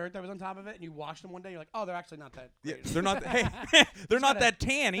jeans. dirt that was on top of it, and you washed them one day, you're like, oh, they're actually not that. Yeah, Great. they're not. Hey, they're not that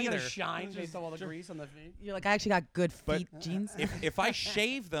tan They're either. gonna shine based on all the grease on the feet. You're like, I actually got good But feet jeans. If I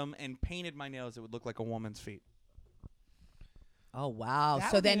shave them and painted my nails, it would look like a woman's feet. Oh wow!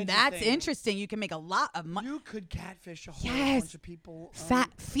 That So would be then that's interesting. interesting. You can make a lot of money. You could catfish a whole Yes. bunch of people. Fat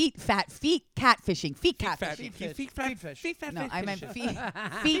feet, catfishing, feet catfishing. Feet fish. No, I meant feet,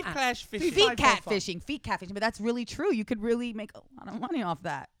 Feet clash fishing. feet Fine profile. catfishing, feet catfishing. But that's really true. You could really make a lot of money off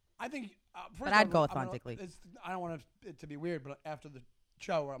that. I think. But I'd go authentically. I don't want it to be weird, but after the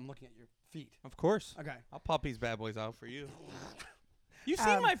show, where I'm looking at your feet. Of course. Okay. I'll pop these bad boys out for you. You've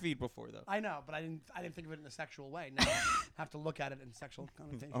seen my feet before, though. I know, but I didn't think of it in a sexual way. Now I have to look at it in sexual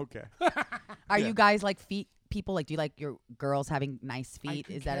connotation. Okay. Are Yeah. you guys like feet people? Like, do you like your girls having nice I feet?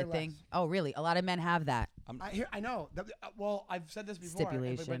 could Is that a care thing? less. Oh, really? A lot of men have that. I know. Well, I've said this before. But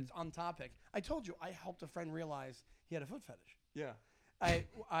Stipulation. it's on topic. I told you I helped a friend realize he had a foot fetish. Yeah. I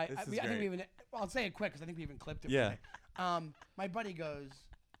This is think we great. even. Well, I'll say it quick because I think we even clipped it. Yeah. one day. My buddy goes.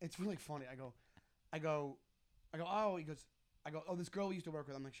 It's really funny. I go. Oh, he goes. I go. Oh, this girl we used to work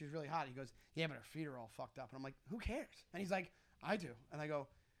with. I'm like, she's really hot. He goes, yeah, but her feet are all fucked up. And I'm like, who cares? And he's like, I do. And I go,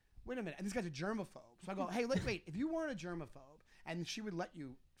 wait a minute. And this guy's a germaphobe. So I go, hey, wait. If you weren't a germaphobe and she would let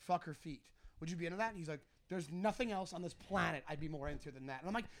you fuck her feet, would you be into that? And he's like, there's nothing else on this planet I'd be more into than that. And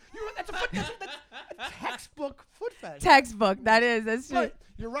I'm like, that's a textbook foot fetish. Textbook. That is. That's true. But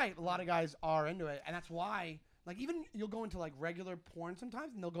you're right. A lot of guys are into it, and that's why. Like even you'll go into like regular porn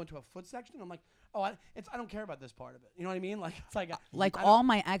sometimes, and they'll go into a foot section. And I'm like, oh, I don't care about this part of it. You know what I mean? Like it's like Like I all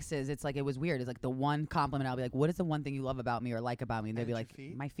my exes, it's like it was weird. It's like the one compliment I'll be like, "What is the one thing you love about me or like about me?" And they'd be your like,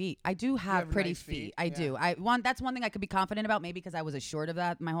 feet? "My feet." I do have have pretty nice feet? I Yeah. do. That's one thing I could be confident about, maybe because I was assured of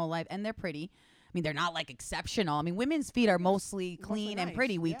that my whole life, and they're pretty. I mean, they're not like exceptional. I mean, women's feet are mostly clean and nice,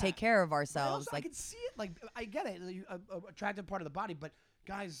 pretty. We yeah. take care of But I ourselves. also, I can see it. Like I get it, attractive part of the body, but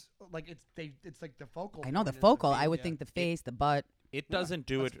guys, like it's like the focal. I know the point is focal. feet, I would yeah. think the face, the butt. It doesn't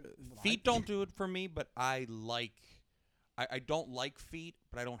do it. that's what I Feet don't do it for me, but I don't like feet,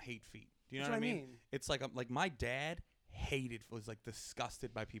 but I don't hate feet. Do you know That's what I what I mean? mean. It's like my dad was like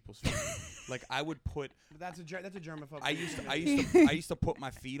disgusted by people's feet. Like I would put. That's a germaphobe. I used to put my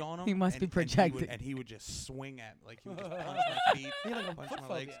feet on him. He must be projecting. And he would just swing at like he would just punch my feet, He had like a punch foot my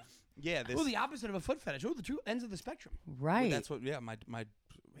legs. phobia. Yeah, this. Oh, the opposite of a foot fetish. Oh, the two ends of the spectrum. Right. That's what. Yeah,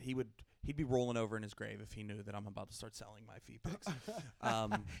 he'd be rolling over in his grave if he knew that I'm about to start selling my feet pics.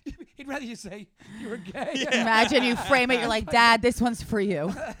 He'd rather you say you were gay. Imagine you frame it. You're like, "Dad, this one's for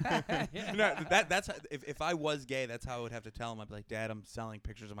you." No, that's if I was gay, that's how I would have to tell him. I'd be like, Dad, I'm selling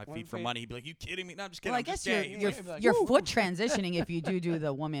pictures of my One feet for feet. money. He'd be like, you kidding me? No, I'm just kidding. Well, I I'm just guess gay. your He'd be like, your "Woo." foot transitioning if you do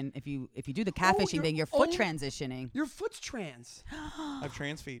the woman if you do the catfishing you're- thing, your foot oh. transitioning. Your foot's trans. I have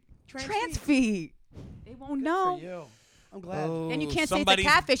trans feet. Trans feet. They won't Good know. for you. I'm glad. And you Oh, can't say it's a somebody's-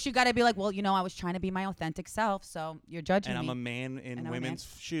 catfish. You got to be like, well, I was trying to be my authentic self, so you're judging And I'm me. a man in And I'm a women's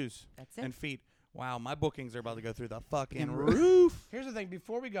shoes That's it. and feet. Wow, my bookings are about to go through the fucking Fucking roof. Here's the thing.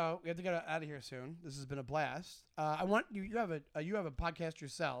 Before we go, we have to get out of here soon. This has been a blast. I want you. You have a podcast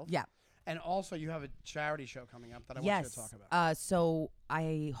yourself. Yeah. And also, you have a charity show coming up that I want Yes. you to talk about. So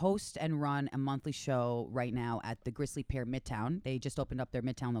I host and run a monthly show right now at the Grizzly Pear Midtown. They just opened up their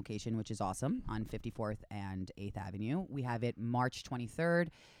Midtown location, which is awesome, on 54th and 8th Avenue. We have it March 23rd.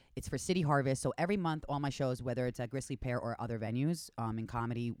 It's for City Harvest. So every month, all my shows, whether it's at Grizzly Pear or other venues in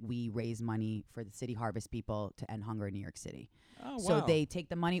comedy, we raise money for the City Harvest people to end hunger in New York City. Oh, wow. So they take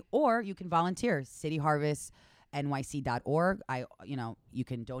the money, or you can volunteer. cityharvestnyc.org. You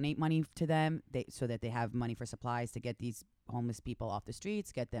can donate money to them so that they have money for supplies to get these homeless people off the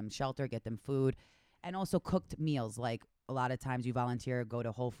streets, get them shelter, get them food, and also cooked meals. Like a lot of times you volunteer, go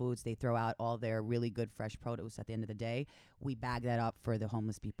to Whole Foods, they throw out all their really good fresh produce at the end of the day. We bag that up for the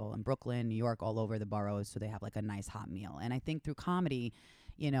homeless people in Brooklyn, New York, all over the boroughs, so they have like a nice hot meal. And I think through comedy,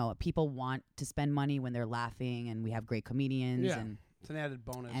 people want to spend money when they're laughing, and we have great comedians. Yeah. And It's an added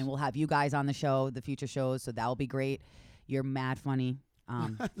bonus. we'll have you guys on the show, the future shows, so that'll be great. You're mad funny.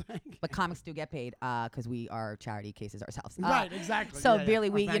 But comics do get paid because we are charity cases ourselves. Right, exactly. So Yeah, really,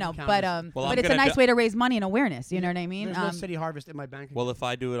 Our we, bank account but is- Well, I'm but it's a gonna nice way to raise money and awareness. You know what I mean? There's no City Harvest in my bank account. Well, if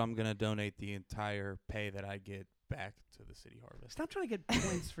I do it, I'm going to donate the entire pay that I get back to the City Harvest. Stop trying to get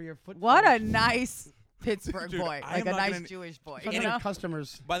points for your foot. What a fetish. nice Pittsburgh Dude, boy, I like am a not nice gonna- Jewish boy. Trying You to get know,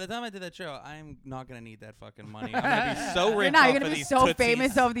 customers. By the time I did that show, I'm not gonna need that fucking money. I'm gonna be so rich. you're not. You're off gonna of be these so Tootsies.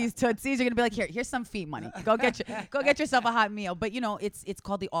 famous over these Tootsies. You're gonna be like, here's some feet money. Go get yourself a hot meal. But you know, it's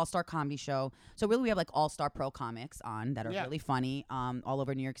called the All Star Comedy Show. So really, we have like All Star Pro comics on that are Yeah. really funny, all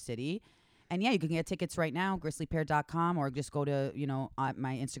over New York City. And yeah, you can get tickets right now, grizzlypear.com, or just go to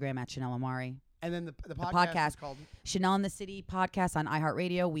my Instagram at Chanel Omari. And then the podcast. podcast is called Chanel in the City podcast on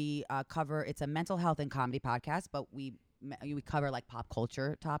iHeartRadio. We cover, it's a mental health and comedy podcast, but we cover like pop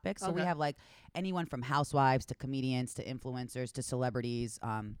culture topics. So we Okay. have like anyone from housewives to comedians to influencers to celebrities.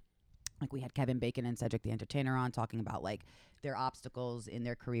 Like we had Kevin Bacon and Cedric the Entertainer on talking about like their obstacles in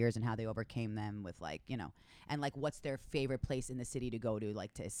their careers and how they overcame them with like, and like what's their favorite place in the city to go to,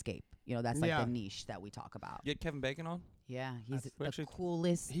 like to escape. That's like Yeah. the niche that we talk about. Get Kevin Bacon on. Yeah, he's That's the actually-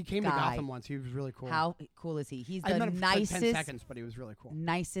 coolest He came guy. to Gotham once. He was really cool. How cool is he? He's I the met him for like 10 nicest, seconds, but he was really cool.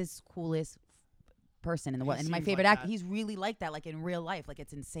 nicest, coolest person in the He world. And my seems favorite like actor, that. he's really like that, like in real life. Like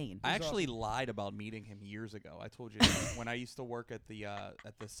it's insane. I He's actually lied about meeting him years ago. I told you when I used to work at the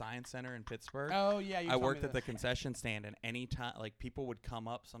Science Center in Pittsburgh. Oh yeah, you I told worked me at the this. concession stand, and anytime like people would come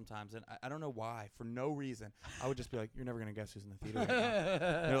up sometimes, and I don't know why, for no reason, I would just be like, "You're never gonna guess who's in the theater right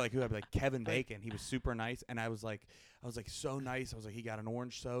now." They're like, "Who?" I'd be like, "Kevin Bacon." He was super nice, and I was like so nice. I was like, he got an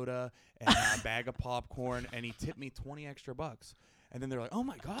orange soda and a bag of popcorn, and he tipped me $20 extra. And then they're like, "Oh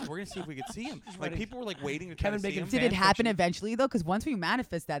my God, we're gonna see if we could see him." Like people were like waiting to try Kevin to see Bacon him. Did it fan happen fiction. eventually though? Because once we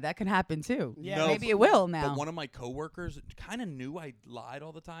manifest that can happen too. Yeah. No, Maybe but- it will now. But one of my coworkers kind of knew I lied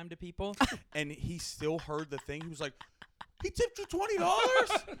all the time to people, and he still heard the thing. He was like, "He tipped you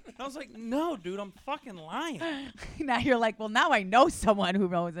 $20?" And I was like, "No, dude, I'm fucking lying." Now you're like, well, now I know someone who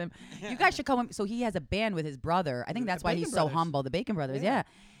knows him. You guys should come. So he has a band with his brother. I think The that's why Bacon he's Brothers. so humble. The Bacon Brothers, Yeah. yeah.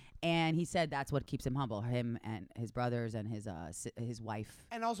 And he said that's what keeps him humble. Him and his brothers and his wife.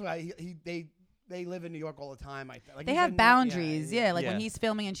 And also, they live in New York all the time. Like They he's have in- boundaries, yeah. Like Yeah. when he's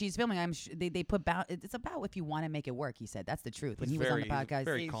filming and she's filming, they put It's about if you want to make it work. He said that's the truth. When He's he was on the he's a podcast,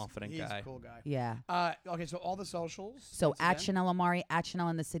 very He's- confident he's guy. a cool guy. yeah. Okay, so all the socials. So once at again. Chanel Omari, at Chanel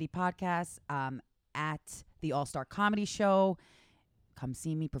in the City podcast, at the All Star Comedy Show. Come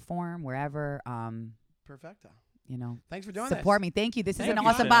see me perform wherever. Perfecto. Thanks for doing support this. me. Thank you. This is Thank an you,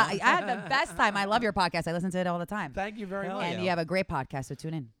 awesome. Chanel. I had the best time. I love your podcast. I listen to it all the time. Thank you very Hell much. yeah. And you have a great podcast, so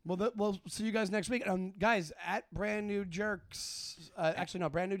tune in. Well, we'll see you guys next week. Guys, at Brand New Jerks. Actually, no,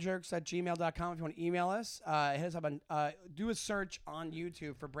 brandnewjerks@gmail.com if you want to email us. Hit us up on, do a search on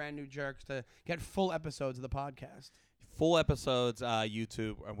YouTube for Brand New Jerks to get full episodes of the podcast. Full episodes,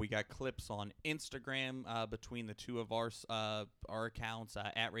 YouTube, and we got clips on Instagram between the two of our accounts,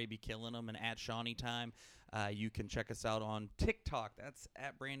 at Ray Be Killing 'Em and at Shawnee Time. You can check us out on TikTok. That's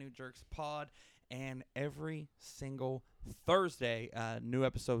at Brand New Jerks Pod. And every single Thursday, new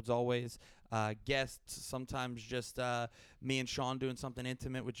episodes always. Guests, sometimes just me and Sean doing something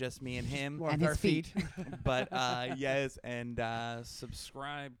intimate with just me and him. More And with his our feet. But yes, and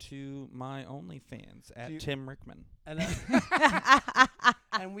subscribe to my OnlyFans at Do you- Tim Rickman. And,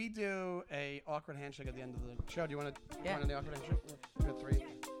 and we do a awkward handshake at the end of the show. Do you want to Yeah. do the awkward handshake? Good 3.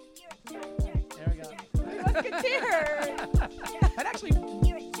 There we go. That actually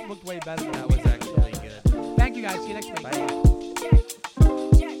looked way better than That was actually good. Thank you guys. See you next week. Bye.